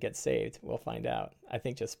what didn't get saved. We'll find out. I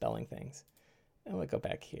think just spelling things. And we'll go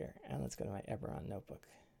back here. And let's go to my Eberron notebook.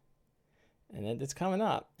 And then it's coming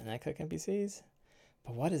up. And I click NPCs.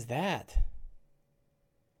 But what is that?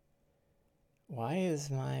 Why is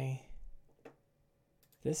my...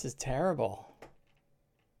 This is terrible.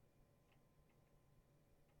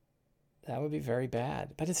 That would be very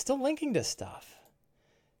bad. But it's still linking to stuff.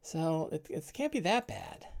 So it can't be that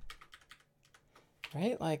bad.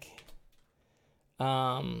 Right? Like...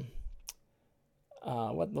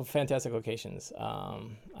 what the fantastic locations?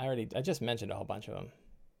 I just mentioned a whole bunch of them.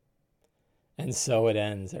 And so it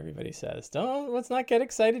ends, everybody says. Let's not get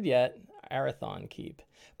excited yet. Arathon keep.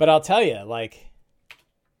 But I'll tell you, like,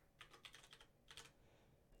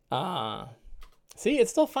 see,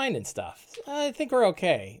 it's still finding stuff. I think we're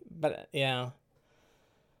okay. But, yeah.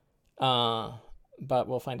 But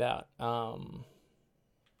we'll find out.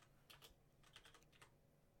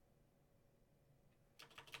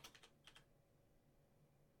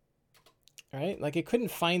 Right? Like, it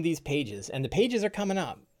couldn't find these pages, and the pages are coming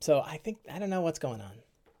up. So I don't know what's going on.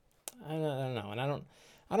 I don't know, and I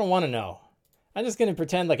don't want to know. I'm just gonna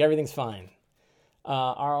pretend like everything's fine.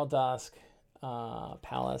 Arldusk,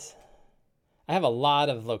 Palace. I have a lot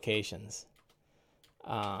of locations.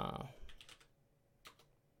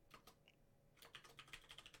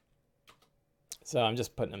 So I'm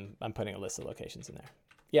just putting a list of locations in there.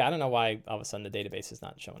 Yeah, I don't know why all of a sudden the database is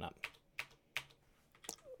not showing up.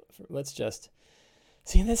 Let's just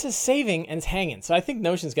see. This is saving and it's hanging. So I think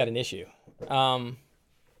Notion's got an issue.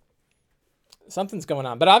 Something's going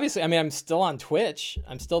on. But obviously, I mean, I'm still on Twitch.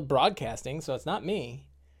 I'm still broadcasting, so it's not me.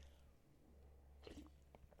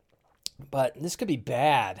 But this could be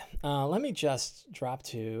bad. Let me just drop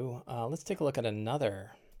to, let's take a look at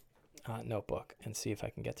another notebook and see if I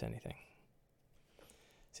can get to anything.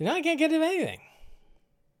 See, now I can't get to anything.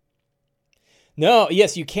 No,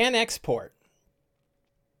 yes, you can export.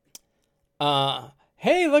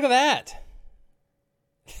 Hey, look at that.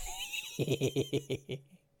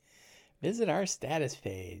 Visit our status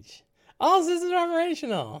page. All systems are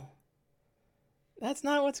operational. That's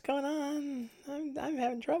not what's going on. I'm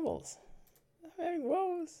having troubles. I'm having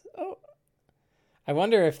woes. Oh. I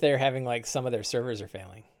wonder if they're having, like, some of their servers are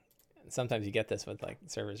failing. Sometimes you get this with, like,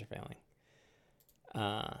 servers are failing.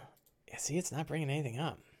 Yeah, see, it's not bringing anything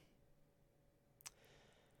up.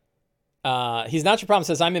 He's not your problem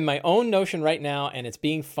says, I'm in my own Notion right now and it's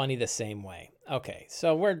being funny the same way. Okay.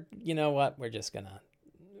 So you know what? We're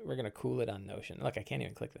going to cool it on Notion. Look, I can't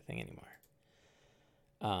even click the thing anymore.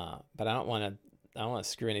 But I don't want to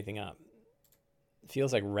screw anything up. It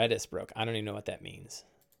feels like Redis broke. I don't even know what that means.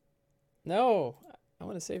 No, I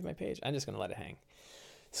want to save my page. I'm just going to let it hang.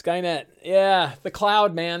 Skynet. Yeah. The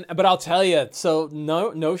cloud, man. But I'll tell you, so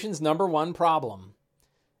Notion's number one problem,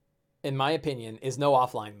 in my opinion, is no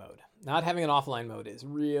offline mode. Not having an offline mode is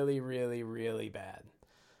really, really, really bad.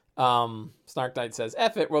 Snarknight says,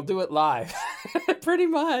 F it, we'll do it live. Pretty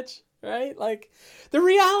much, right? Like, the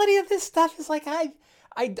reality of this stuff is like, I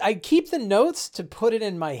keep the notes to put it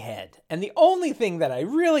in my head. And the only thing that I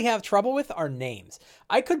really have trouble with are names.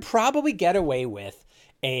 I could probably get away with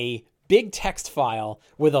a big text file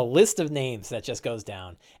with a list of names that just goes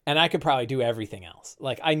down, and I could probably do everything else.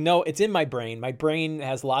 Like, I know it's in my brain. My brain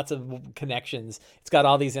has lots of connections. It's got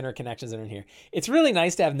all these interconnections in here. It's really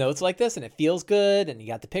nice to have notes like this, and it feels good, and you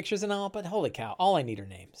got the pictures and all, but holy cow, all I need are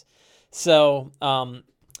names. So,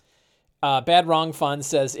 Bad Wrong Fun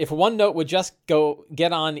says, if OneNote would just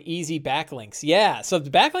get on easy backlinks. Yeah, so the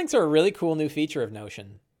backlinks are a really cool new feature of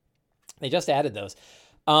Notion. They just added those.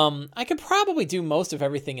 I could probably do most of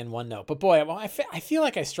everything in OneNote, but boy, I feel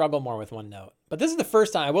like I struggle more with OneNote. But this is the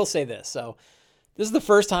first time, I will say this. So this is the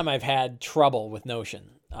first time I've had trouble with Notion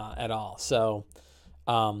at all. So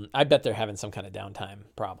I bet they're having some kind of downtime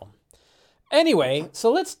problem. Anyway,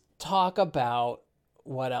 so let's talk about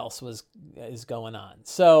what else is going on.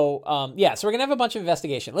 So so we're gonna have a bunch of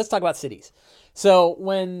investigation. Let's talk about cities. So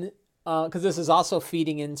because this is also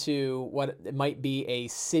feeding into what it might be a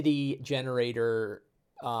city generator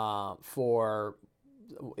for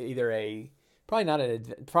either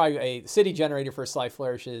probably a city generator for Sly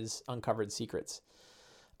Flourish's Uncovered Secrets.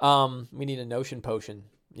 We need a Notion potion.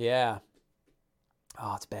 Yeah.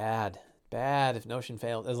 Oh, it's bad. Bad if Notion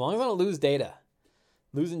fails. As long as I don't lose data.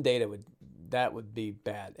 Losing data would be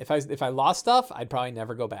bad. If I lost stuff, I'd probably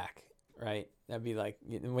never go back. Right? That'd be like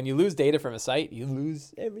when you lose data from a site, you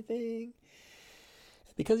lose everything.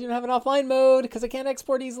 Because you don't have an offline mode, because I can't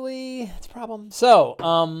export easily. It's a problem. So,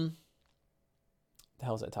 the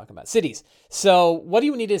hell was I talking about? Cities. So, what do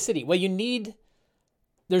you need in a city? Well,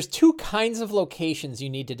 there's two kinds of locations you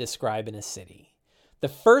need to describe in a city. The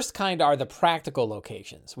first kind are the practical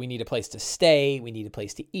locations. We need a place to stay. We need a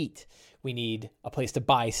place to eat. We need a place to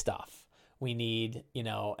buy stuff. We need,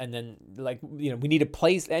 and then we need a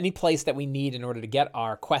place, any place that we need in order to get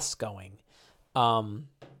our quests going.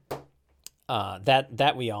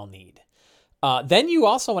 That we all need. Then you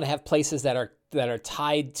also want to have places that are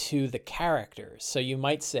tied to the characters. So you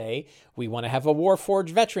might say we want to have a Warforged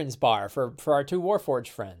veterans bar for our two Warforged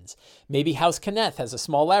friends. Maybe House Kenneth has a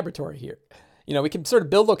small laboratory here. We can sort of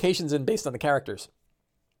build locations in based on the characters.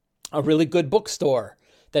 A really good bookstore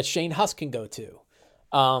that Shane Huss can go to.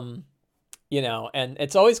 And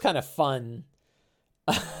it's always kind of fun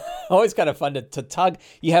Always kind of fun to tug.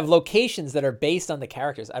 You have locations that are based on the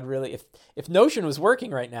characters. I'd really, if Notion was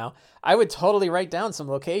working right now, I would totally write down some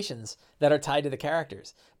locations that are tied to the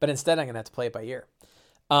characters. But instead, I'm going to have to play it by ear.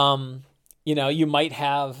 You might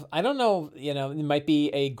have, I don't know, it might be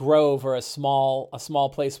a grove or a small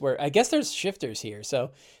place where, I guess there's shifters here.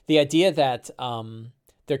 So the idea that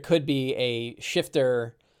there could be a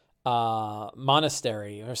shifter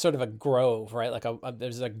monastery or sort of a grove, right? Like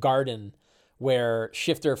there's a garden where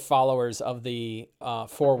shifter followers of the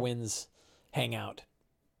Four Winds hang out.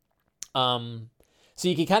 So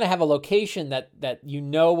you can kind of have a location that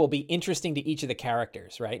will be interesting to each of the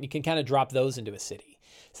characters, right? And you can kind of drop those into a city.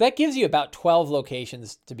 So that gives you about 12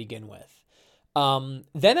 locations to begin with.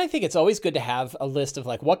 Then I think it's always good to have a list of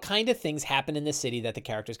like what kind of things happen in the city that the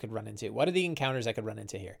characters could run into. What are the encounters I could run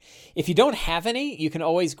into here? If you don't have any, you can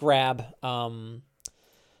always grab one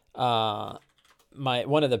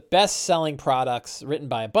of the best-selling products written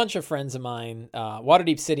by a bunch of friends of mine,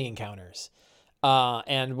 Waterdeep City Encounters.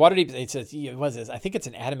 And Waterdeep, what is this? I think it's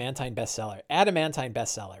an Adamantine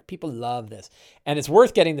bestseller. People love this. And it's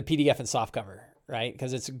worth getting the PDF and softcover, right?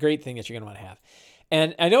 Because it's a great thing that you're going to want to have.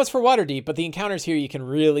 And I know it's for Waterdeep, but the encounters here you can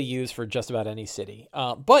really use for just about any city.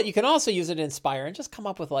 But you can also use it to inspire and just come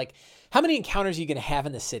up with like, how many encounters are you going to have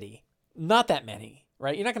in the city? Not that many,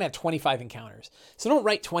 right? You're not going to have 25 encounters. So don't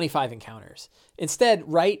write 25 encounters. Instead,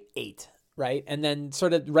 write 8, right? And then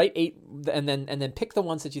sort of write 8 and then pick the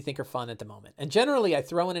ones that you think are fun at the moment. And generally, I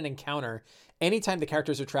throw in an encounter anytime the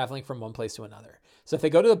characters are traveling from one place to another. So if they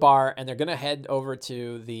go to the bar and they're going to head over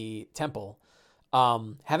to the temple,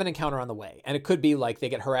 have an encounter on the way. And it could be like they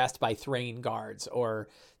get harassed by Thrain guards or,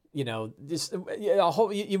 you want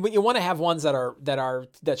to have ones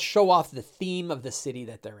that show off the theme of the city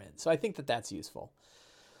that they're in. So I think that that's useful.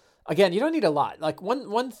 Again, you don't need a lot. Like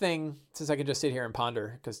one thing, since I can just sit here and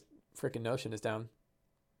ponder because freaking Notion is down.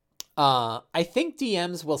 I think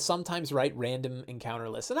DMs will sometimes write random encounter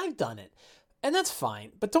lists, and I've done it. And that's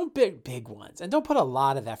fine, but don't big ones, and don't put a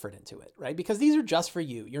lot of effort into it, right? Because these are just for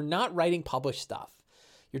you. You're not writing published stuff.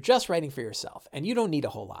 You're just writing for yourself, and you don't need a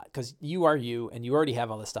whole lot because you are you, and you already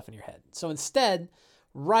have all this stuff in your head. So instead,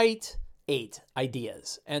 write 8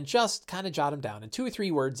 ideas and just kind of jot them down in 2 or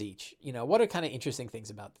 3 words each. What are kind of interesting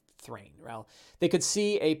things about Thrain? Well, they could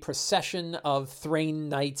see a procession of Thrain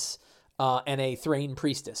knights and a Thrain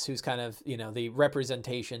priestess who's kind of, the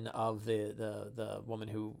representation of the woman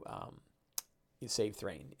who... you save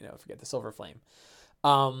Thrain, forget the Silver Flame.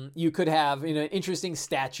 You could have, an interesting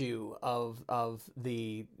statue of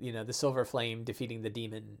the Silver Flame defeating the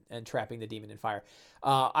demon and trapping the demon in fire.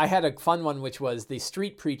 I had a fun one, which was the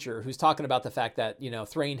street preacher who's talking about the fact that,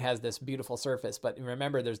 Thrain has this beautiful surface, but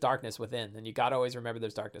remember there's darkness within, and you got to always remember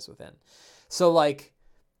there's darkness within. So like,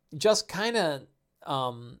 just kind of,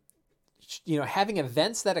 having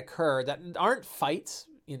events that occur that aren't fights,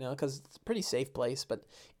 because it's a pretty safe place, but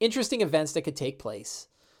interesting events that could take place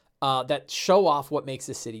that show off what makes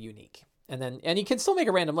this city unique. And you can still make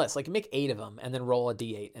a random list, like make 8 of them and then roll a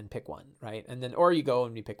D8 and pick one, right? And then, or you go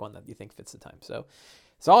and you pick one that you think fits the time. So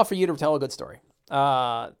it's all for you to tell a good story.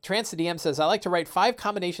 Trance the DM says, I like to write 5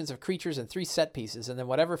 combinations of creatures and 3 set pieces, and then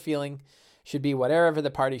whatever feeling should be whatever the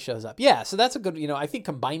party shows up. Yeah, so that's a good, I think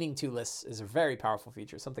combining 2 lists is a very powerful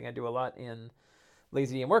feature, something I do a lot in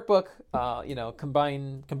Lazy DM workbook.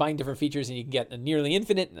 Combine different features and you can get a nearly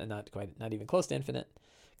infinite, not even close to infinite.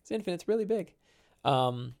 Because infinite's really big.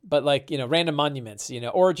 But like, random monuments,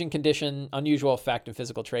 origin condition, unusual effect, and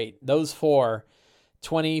physical trait. Those 4,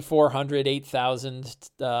 2,400, 8,000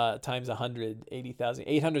 times 100, 80,000,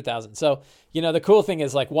 800,000. So, the cool thing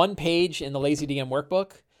is like 1 page in the Lazy DM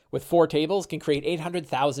workbook with 4 tables can create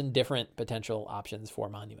 800,000 different potential options for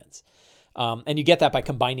monuments. And you get that by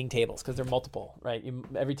combining tables because they're multiple, right?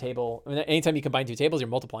 Every table, anytime you combine 2 tables, you're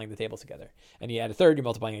multiplying the tables together. And you add a 3rd, you're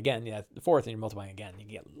multiplying again. You add the 4th, and you're multiplying again. You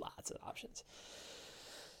get lots of options.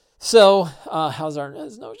 So,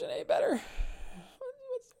 is Notion A better?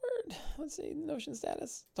 What's the word? Let's see, Notion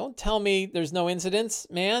status. Don't tell me there's no incidents,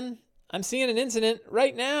 man. I'm seeing an incident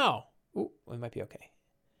right now. Ooh, we might be okay.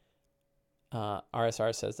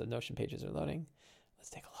 RSR says the Notion pages are loading. Let's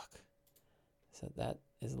take a look. So that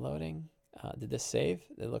is loading. Did this save?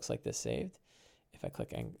 It looks like this saved. If I click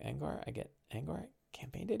Angor, I get Angor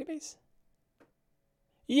campaign database.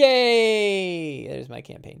 Yay! There's my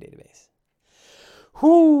campaign database.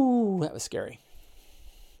 Whoo! That was scary.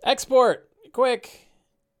 Export! Quick!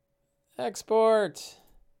 Export!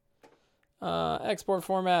 Export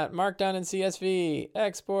format. Markdown in CSV.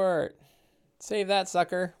 Export. Save that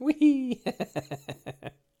sucker. Whee!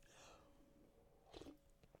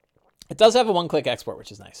 It does have a 1-click export,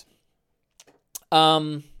 which is nice.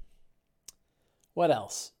 What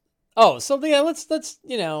else? Oh, so yeah,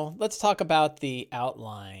 let's talk about the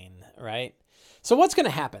outline, right? So what's going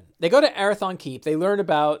to happen? They go to Arathon Keep. They learn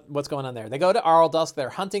about what's going on there. They go to Arldusk. They're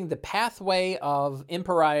hunting the pathway of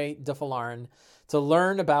Imperai de Falarn to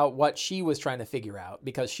learn about what she was trying to figure out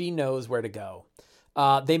because she knows where to go.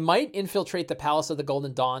 They might infiltrate the Palace of the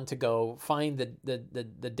Golden Dawn to go find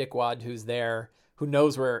the dickwad who's there, who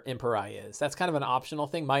knows where Imperai is. That's kind of an optional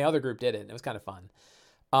thing. My other group did it, and it was kind of fun.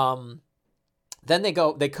 Then they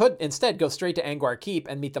could instead go straight to Angwar Keep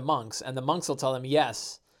and meet the monks, and the monks will tell them,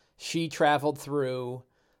 yes, she traveled through,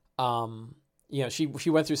 she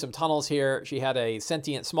went through some tunnels here. She had a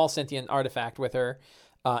small sentient artifact with her,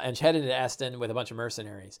 and she headed to Eston with a bunch of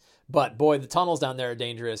mercenaries. But boy, the tunnels down there are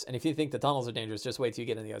dangerous. And if you think the tunnels are dangerous, just wait till you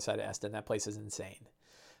get on the other side of Eston. That place is insane.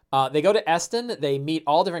 They go to Eston. They meet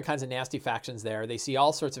all different kinds of nasty factions there. They see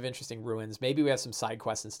all sorts of interesting ruins. Maybe we have some side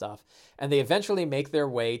quests and stuff. And they eventually make their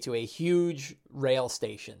way to a huge rail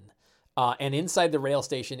station. And inside the rail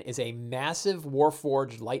station is a massive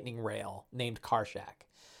Warforged lightning rail named Karshak.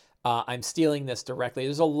 I'm stealing this directly.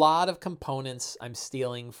 There's a lot of components I'm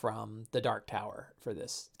stealing from the Dark Tower for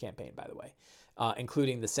this campaign, by the way,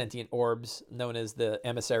 including the sentient orbs known as the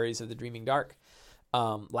emissaries of the Dreaming Dark,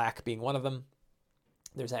 Lack being one of them.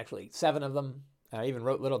 There's actually 7 of them. I even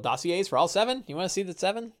wrote little dossiers for all 7. You want to see the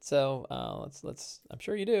 7? So let's. I'm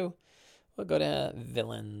sure you do. We'll go to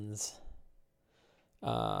villains.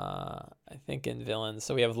 I think in villains.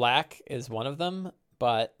 So we have Lack is one of them,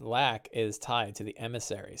 but Lack is tied to the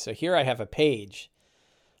emissary. So here I have a page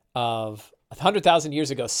of 100,000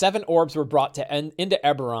 years ago. 7 orbs were brought into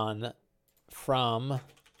Eberron from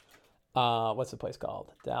what's the place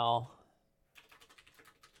called?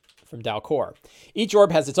 From Dalcor. Each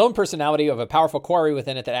orb has its own personality of a powerful quarry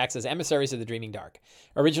within it that acts as emissaries of the Dreaming Dark.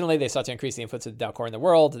 Originally, they sought to increase the influence of the Dalcor in the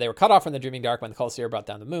world. They were cut off from the Dreaming Dark when the Colosseum brought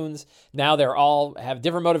down the moons. Now they're all have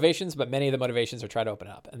different motivations, but many of the motivations are trying to open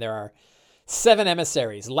up. And there are 7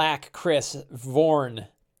 emissaries: Lack, Chris, Vorn,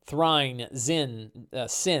 Thrine, Zin,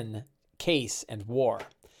 Sin, Case, and War.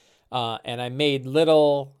 And I made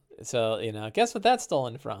little, so, guess what that's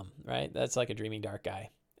stolen from, right? That's like a Dreaming Dark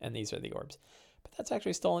guy. And these are the orbs. But that's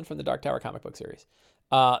actually stolen from the Dark Tower comic book series.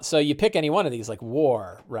 So you pick any one of these, like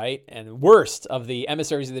War, right? And worst of the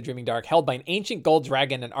emissaries of the Dreaming Dark, held by an ancient gold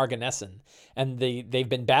dragon and Argonesson. And they've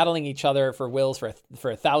been battling each other for wills for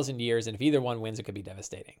 1,000 years. And if either one wins, it could be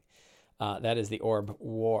devastating. That is the orb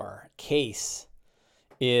War. Case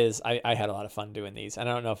is, I had a lot of fun doing these. And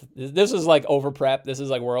I don't know if this is like over prep. This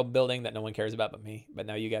is like world building that no one cares about but me. But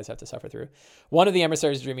now you guys have to suffer through. One of the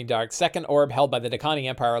emissaries of Dreaming Dark, 2nd orb held by the Dakani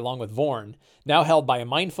Empire along with Vorn, now held by a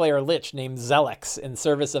mind flayer lich named Zelex in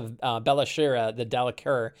service of Belashira, the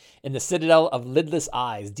Dalakir, in the Citadel of Lidless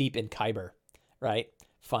Eyes deep in Khyber. Right?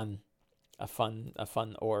 A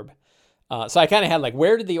fun orb. So I kind of had like,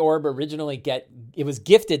 where did the orb originally get? It was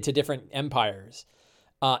gifted to different empires.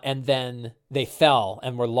 And then they fell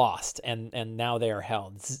and were lost, and now they are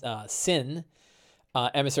held. Sin,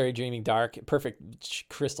 emissary Dreaming Dark, perfect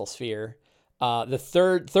crystal sphere. The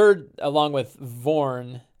third, along with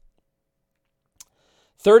Vorn,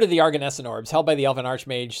 3rd of the Argonesson orbs, held by the Elven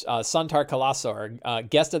Archmage Suntar Kalassor,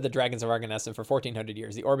 guest of the Dragons of Argonesson for 1,400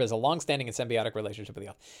 years. The orb has a long-standing and symbiotic relationship with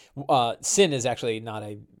the elf. Sin is actually not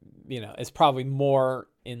it's probably more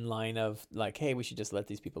in line of like, hey, we should just let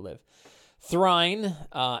these people live. Thrine,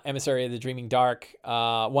 emissary of the Dreaming Dark,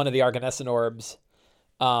 one of the Argonesson orbs,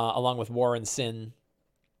 along with War and Sin.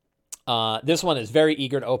 This one is very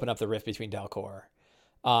eager to open up the rift between Dalcor,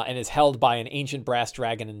 and is held by an ancient brass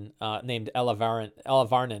dragon named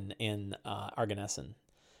Elavarnin in Argonesson.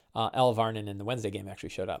 Elavarnin in the Wednesday game actually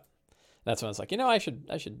showed up. That's when I was like, I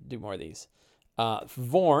should do more of these.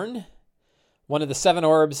 Vorn, one of the 7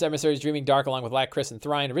 orbs, emissaries Dreaming Dark, along with Lack, Chris, and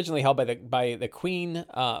Thrine, originally held by the Queen,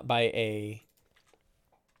 by a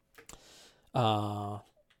what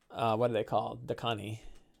are they called? Dakani.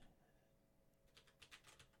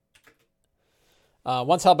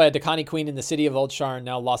 Once held by a Dakani queen in the city of Old Sharn,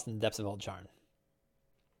 now lost in the depths of Old Sharn.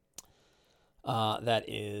 That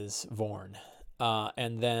is Vorn.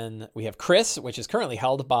 And then we have Chris, which is currently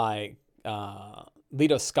held by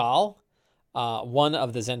Leto Skal, one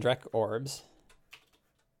of the Zendrek orbs.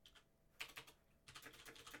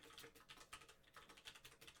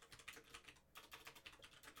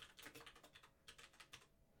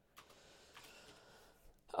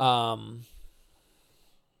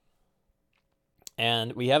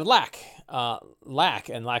 And we have Lack. Lack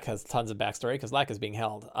has tons of backstory because Lack is being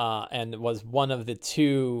held and was one of the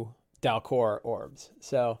 2 Dalcor orbs.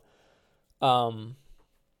 So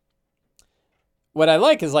what I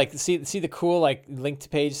like is like see the cool like linked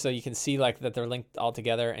page, so you can see like that they're linked all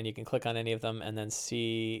together, and you can click on any of them and then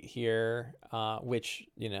see here which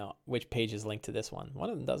page is linked to this one. One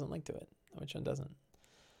of them doesn't link to it. Which one doesn't?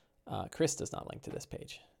 Chris does not link to this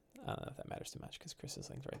page. I don't know if that matters too much because Chris is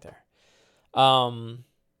linked right there.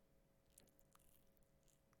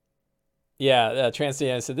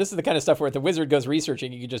 Transdia said, this is the kind of stuff where if the wizard goes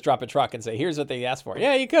researching, you could just drop a truck and say, here's what they asked for.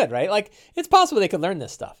 Yeah, you could, right? Like, it's possible they could learn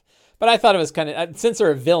this stuff. But I thought it was kind of, since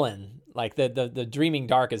they're a villain, like the Dreaming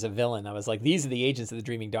Dark is a villain, I was like, these are the agents of the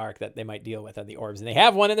Dreaming Dark that they might deal with are the orbs. And they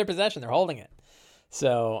have one in their possession. They're holding it.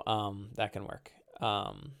 So that can work.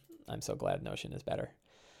 I'm so glad Notion is better.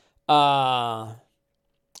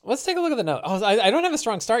 Let's take a look at the note. Oh, I don't have a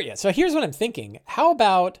strong start yet. So here's what I'm thinking. How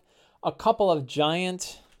about a couple of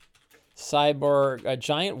giant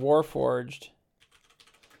warforged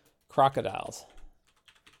crocodiles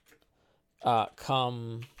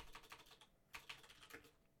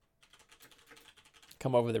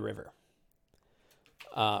come over the river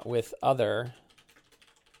with other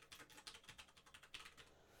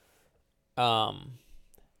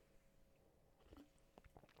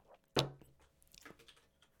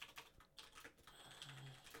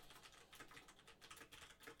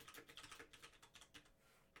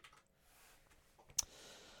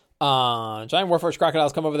giant warforged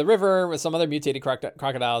crocodiles come over the river with some other mutated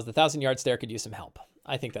crocodiles. The 1,000-yard stare could use some help.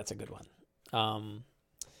 I think that's a good one.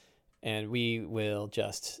 And we will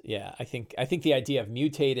just, I think the idea of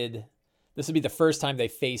mutated, this would be the first time they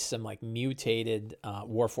face some like mutated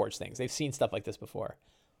warforged things. They've seen stuff like this before.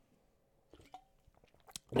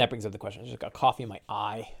 And that brings up the question. I just got coffee in my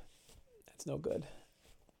eye. That's no good.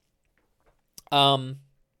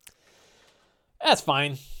 That's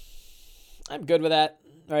fine. I'm good with that.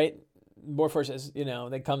 Right? Warforged says,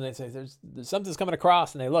 they come and they say, there's something's coming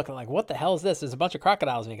across, and they look and like, what the hell is this? There's a bunch of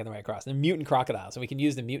crocodiles making their way across. They're mutant crocodiles, and we can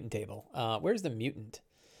use the mutant table. Where's the mutant?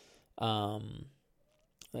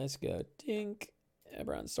 Let's go. Dink.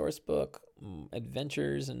 Eberron source book.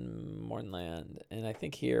 Adventures in Mornland. And I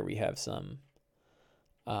think here we have some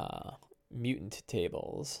mutant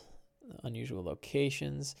tables. Unusual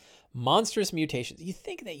locations. Monstrous mutations. You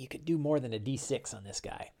think that you could do more than a D6 on this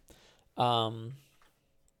guy.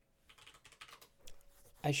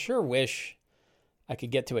 I sure wish I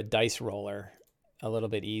could get to a dice roller a little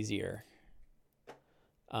bit easier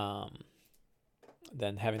than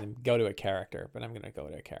having them go to a character, but I'm going to go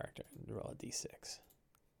to a character and roll a D6.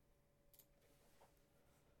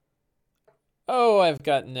 Oh, I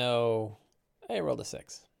rolled a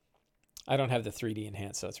 6. I don't have the 3D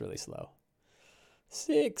enhanced, so it's really slow.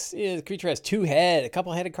 6 is creature has 2 head, a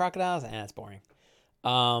couple headed crocodiles. That's boring.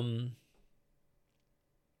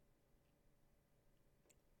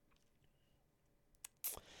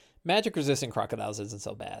 Magic resistant crocodiles isn't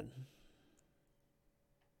so bad.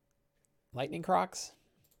 Lightning crocs?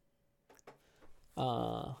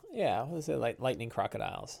 Let's say lightning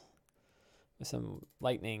crocodiles. With some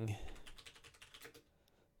lightning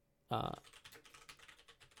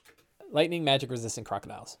magic resistant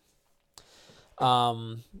crocodiles.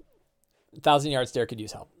 1,000-yard stare could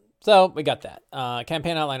use help. So we got that.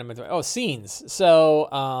 Campaign outline. Scenes.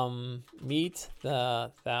 So meet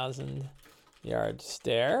the 1,000-yard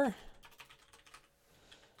stare.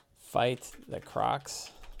 Fight the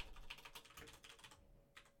crocs.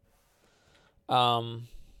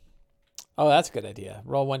 That's a good idea.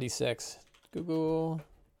 Roll 1d6. Google.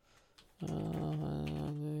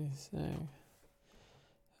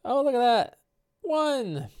 Oh, look at that.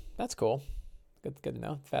 1. That's cool. Good to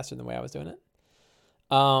know. Faster than the way I was doing it.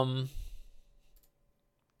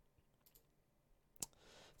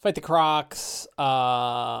 Fight the crocs.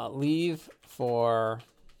 Leave for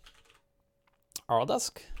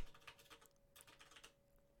Arldusk.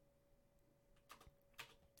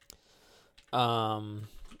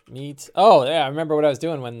 Meet. Oh, yeah, I remember what I was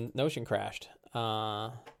doing when Notion crashed.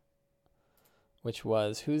 Which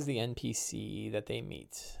was, who's the NPC that they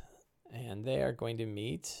meet? And they are going to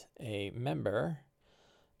meet a member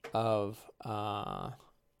of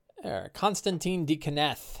Constantine de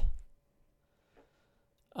Kenneth.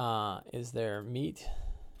 Is their meet.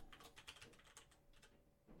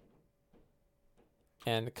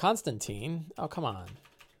 And Constantine, oh, come on.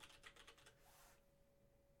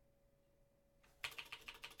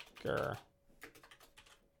 Grr.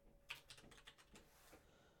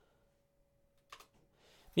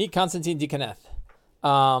 Meet Constantine de Kenneth.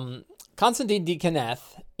 Constantine de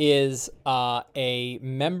Kenneth is a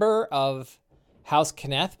member of House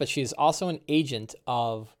Kenneth, but she's also an agent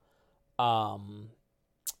of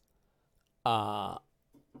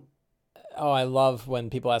I love when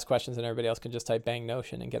people ask questions and everybody else can just type bang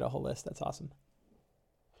Notion and get a whole list. That's awesome.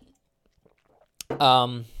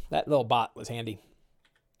 That little bot was handy.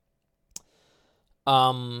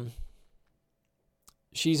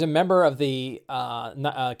 She's a member of the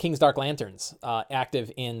King's Dark Lanterns,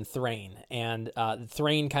 active in Thrain, and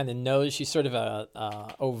Thrain kind of knows she's sort of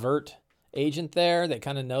a overt agent there. They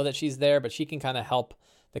kind of know that she's there, but she can kind of help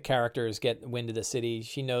the characters get wind of the city.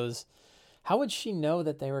 She knows. How would she know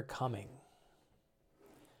that they were coming?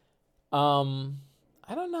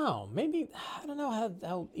 I don't know. Maybe I don't know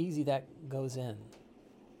how easy that goes in.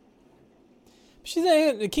 She's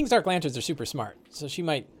the King's Dark Lanterns are super smart, so she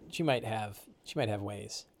might have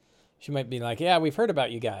ways. She might be like, yeah, we've heard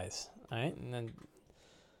about you guys, right? And then,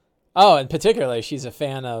 and particularly, she's a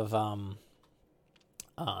fan of.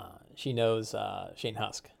 She knows Shane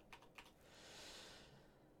Husk.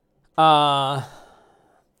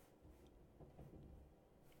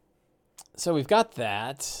 So we've got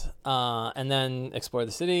that, and then explore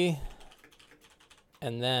the city,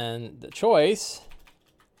 and then the choice.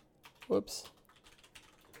 Whoops.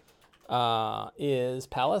 Is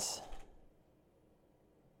Palace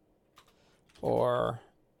or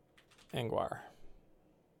Angwar.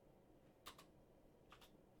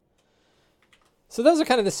 So those are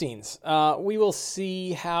kind of the scenes. We will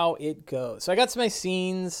see how it goes. So I got my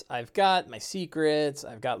scenes. I've got my secrets.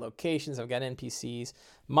 I've got locations. I've got NPCs.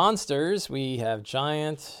 Monsters. We have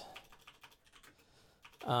giant.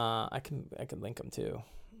 I can link them too.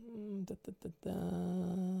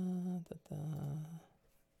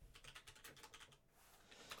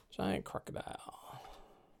 Giant crocodile.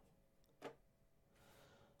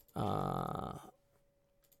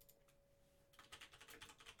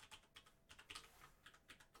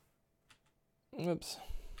 Oops.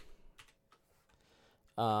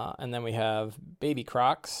 And then we have baby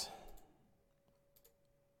crocs.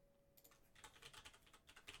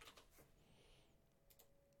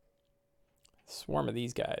 Swarm of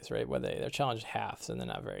these guys, right? They're challenged half, so they're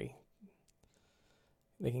not very.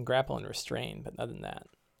 They can grapple and restrain, but other than that.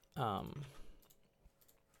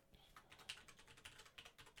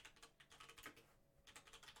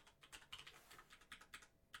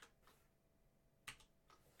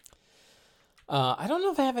 I don't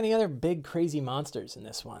know if I have any other big crazy monsters in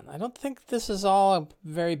this one. I don't think this is all a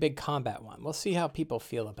very big combat one. We'll see how people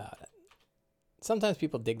feel about it. Sometimes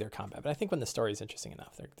people dig their combat, but I think when the story is interesting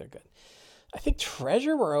enough, they're good. I think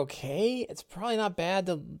treasure we're okay. It's probably not bad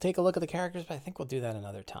to take a look at the characters, but I think we'll do that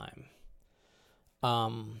another time.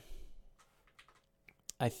 I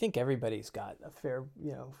think everybody's got a fair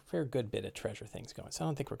good bit of treasure things going, so I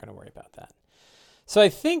don't think we're going to worry about that. So I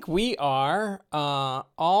think we are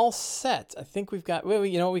all set. I think we've got. Well,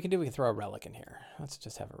 you know what we can do? We can throw a relic in here. Let's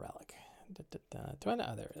just have a relic. Do I know?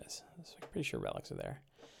 Oh, there it is. I'm pretty sure relics are there.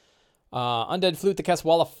 Undead flute that casts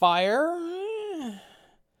wall of fire.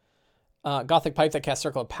 Gothic pipe that casts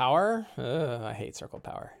circle of power. I hate circle of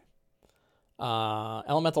power.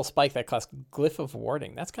 Elemental spike that casts glyph of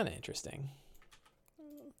warding. That's kind of interesting.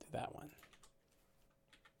 Do that one.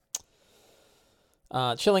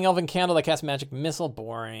 Chilling elven candle that casts magic missile.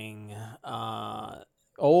 Boring.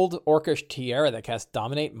 Old orcish tiara that casts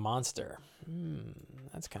dominate monster.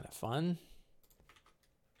 That's kind of fun.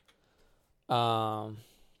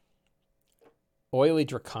 Oily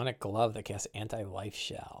draconic glove that casts anti-life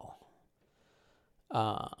shell.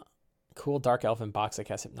 Cool dark elven box that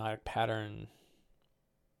casts hypnotic pattern.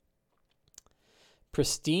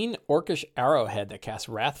 Pristine orcish arrowhead that casts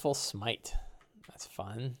wrathful smite. That's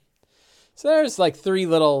fun. So there's like 3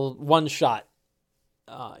 little one-shot,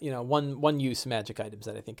 one-use magic items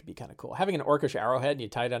that I think could be kind of cool. Having an orcish arrowhead and you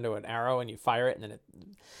tie it onto an arrow and you fire it and then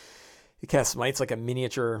it casts smites like a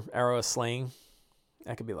miniature arrow of slaying.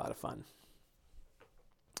 That could be a lot of fun.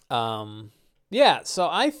 Yeah, so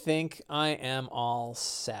I think I am all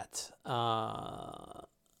set. I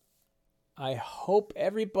hope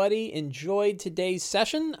everybody enjoyed today's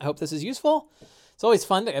session. I hope this is useful. It's always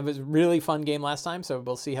fun. It was a really fun game last time, so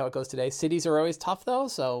we'll see how it goes today. Cities are always tough, though,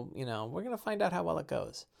 so, we're going to find out how well it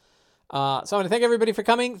goes. So I want to thank everybody for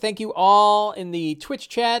coming. Thank you all in the Twitch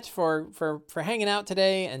chat for hanging out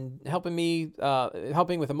today and helping me,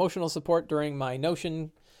 helping with emotional support during my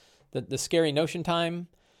Notion, the scary Notion time.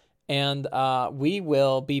 And we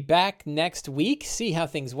will be back next week, see how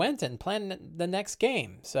things went, and plan the next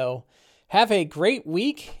game. So have a great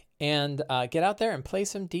week, and get out there and play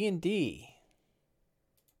some D&D.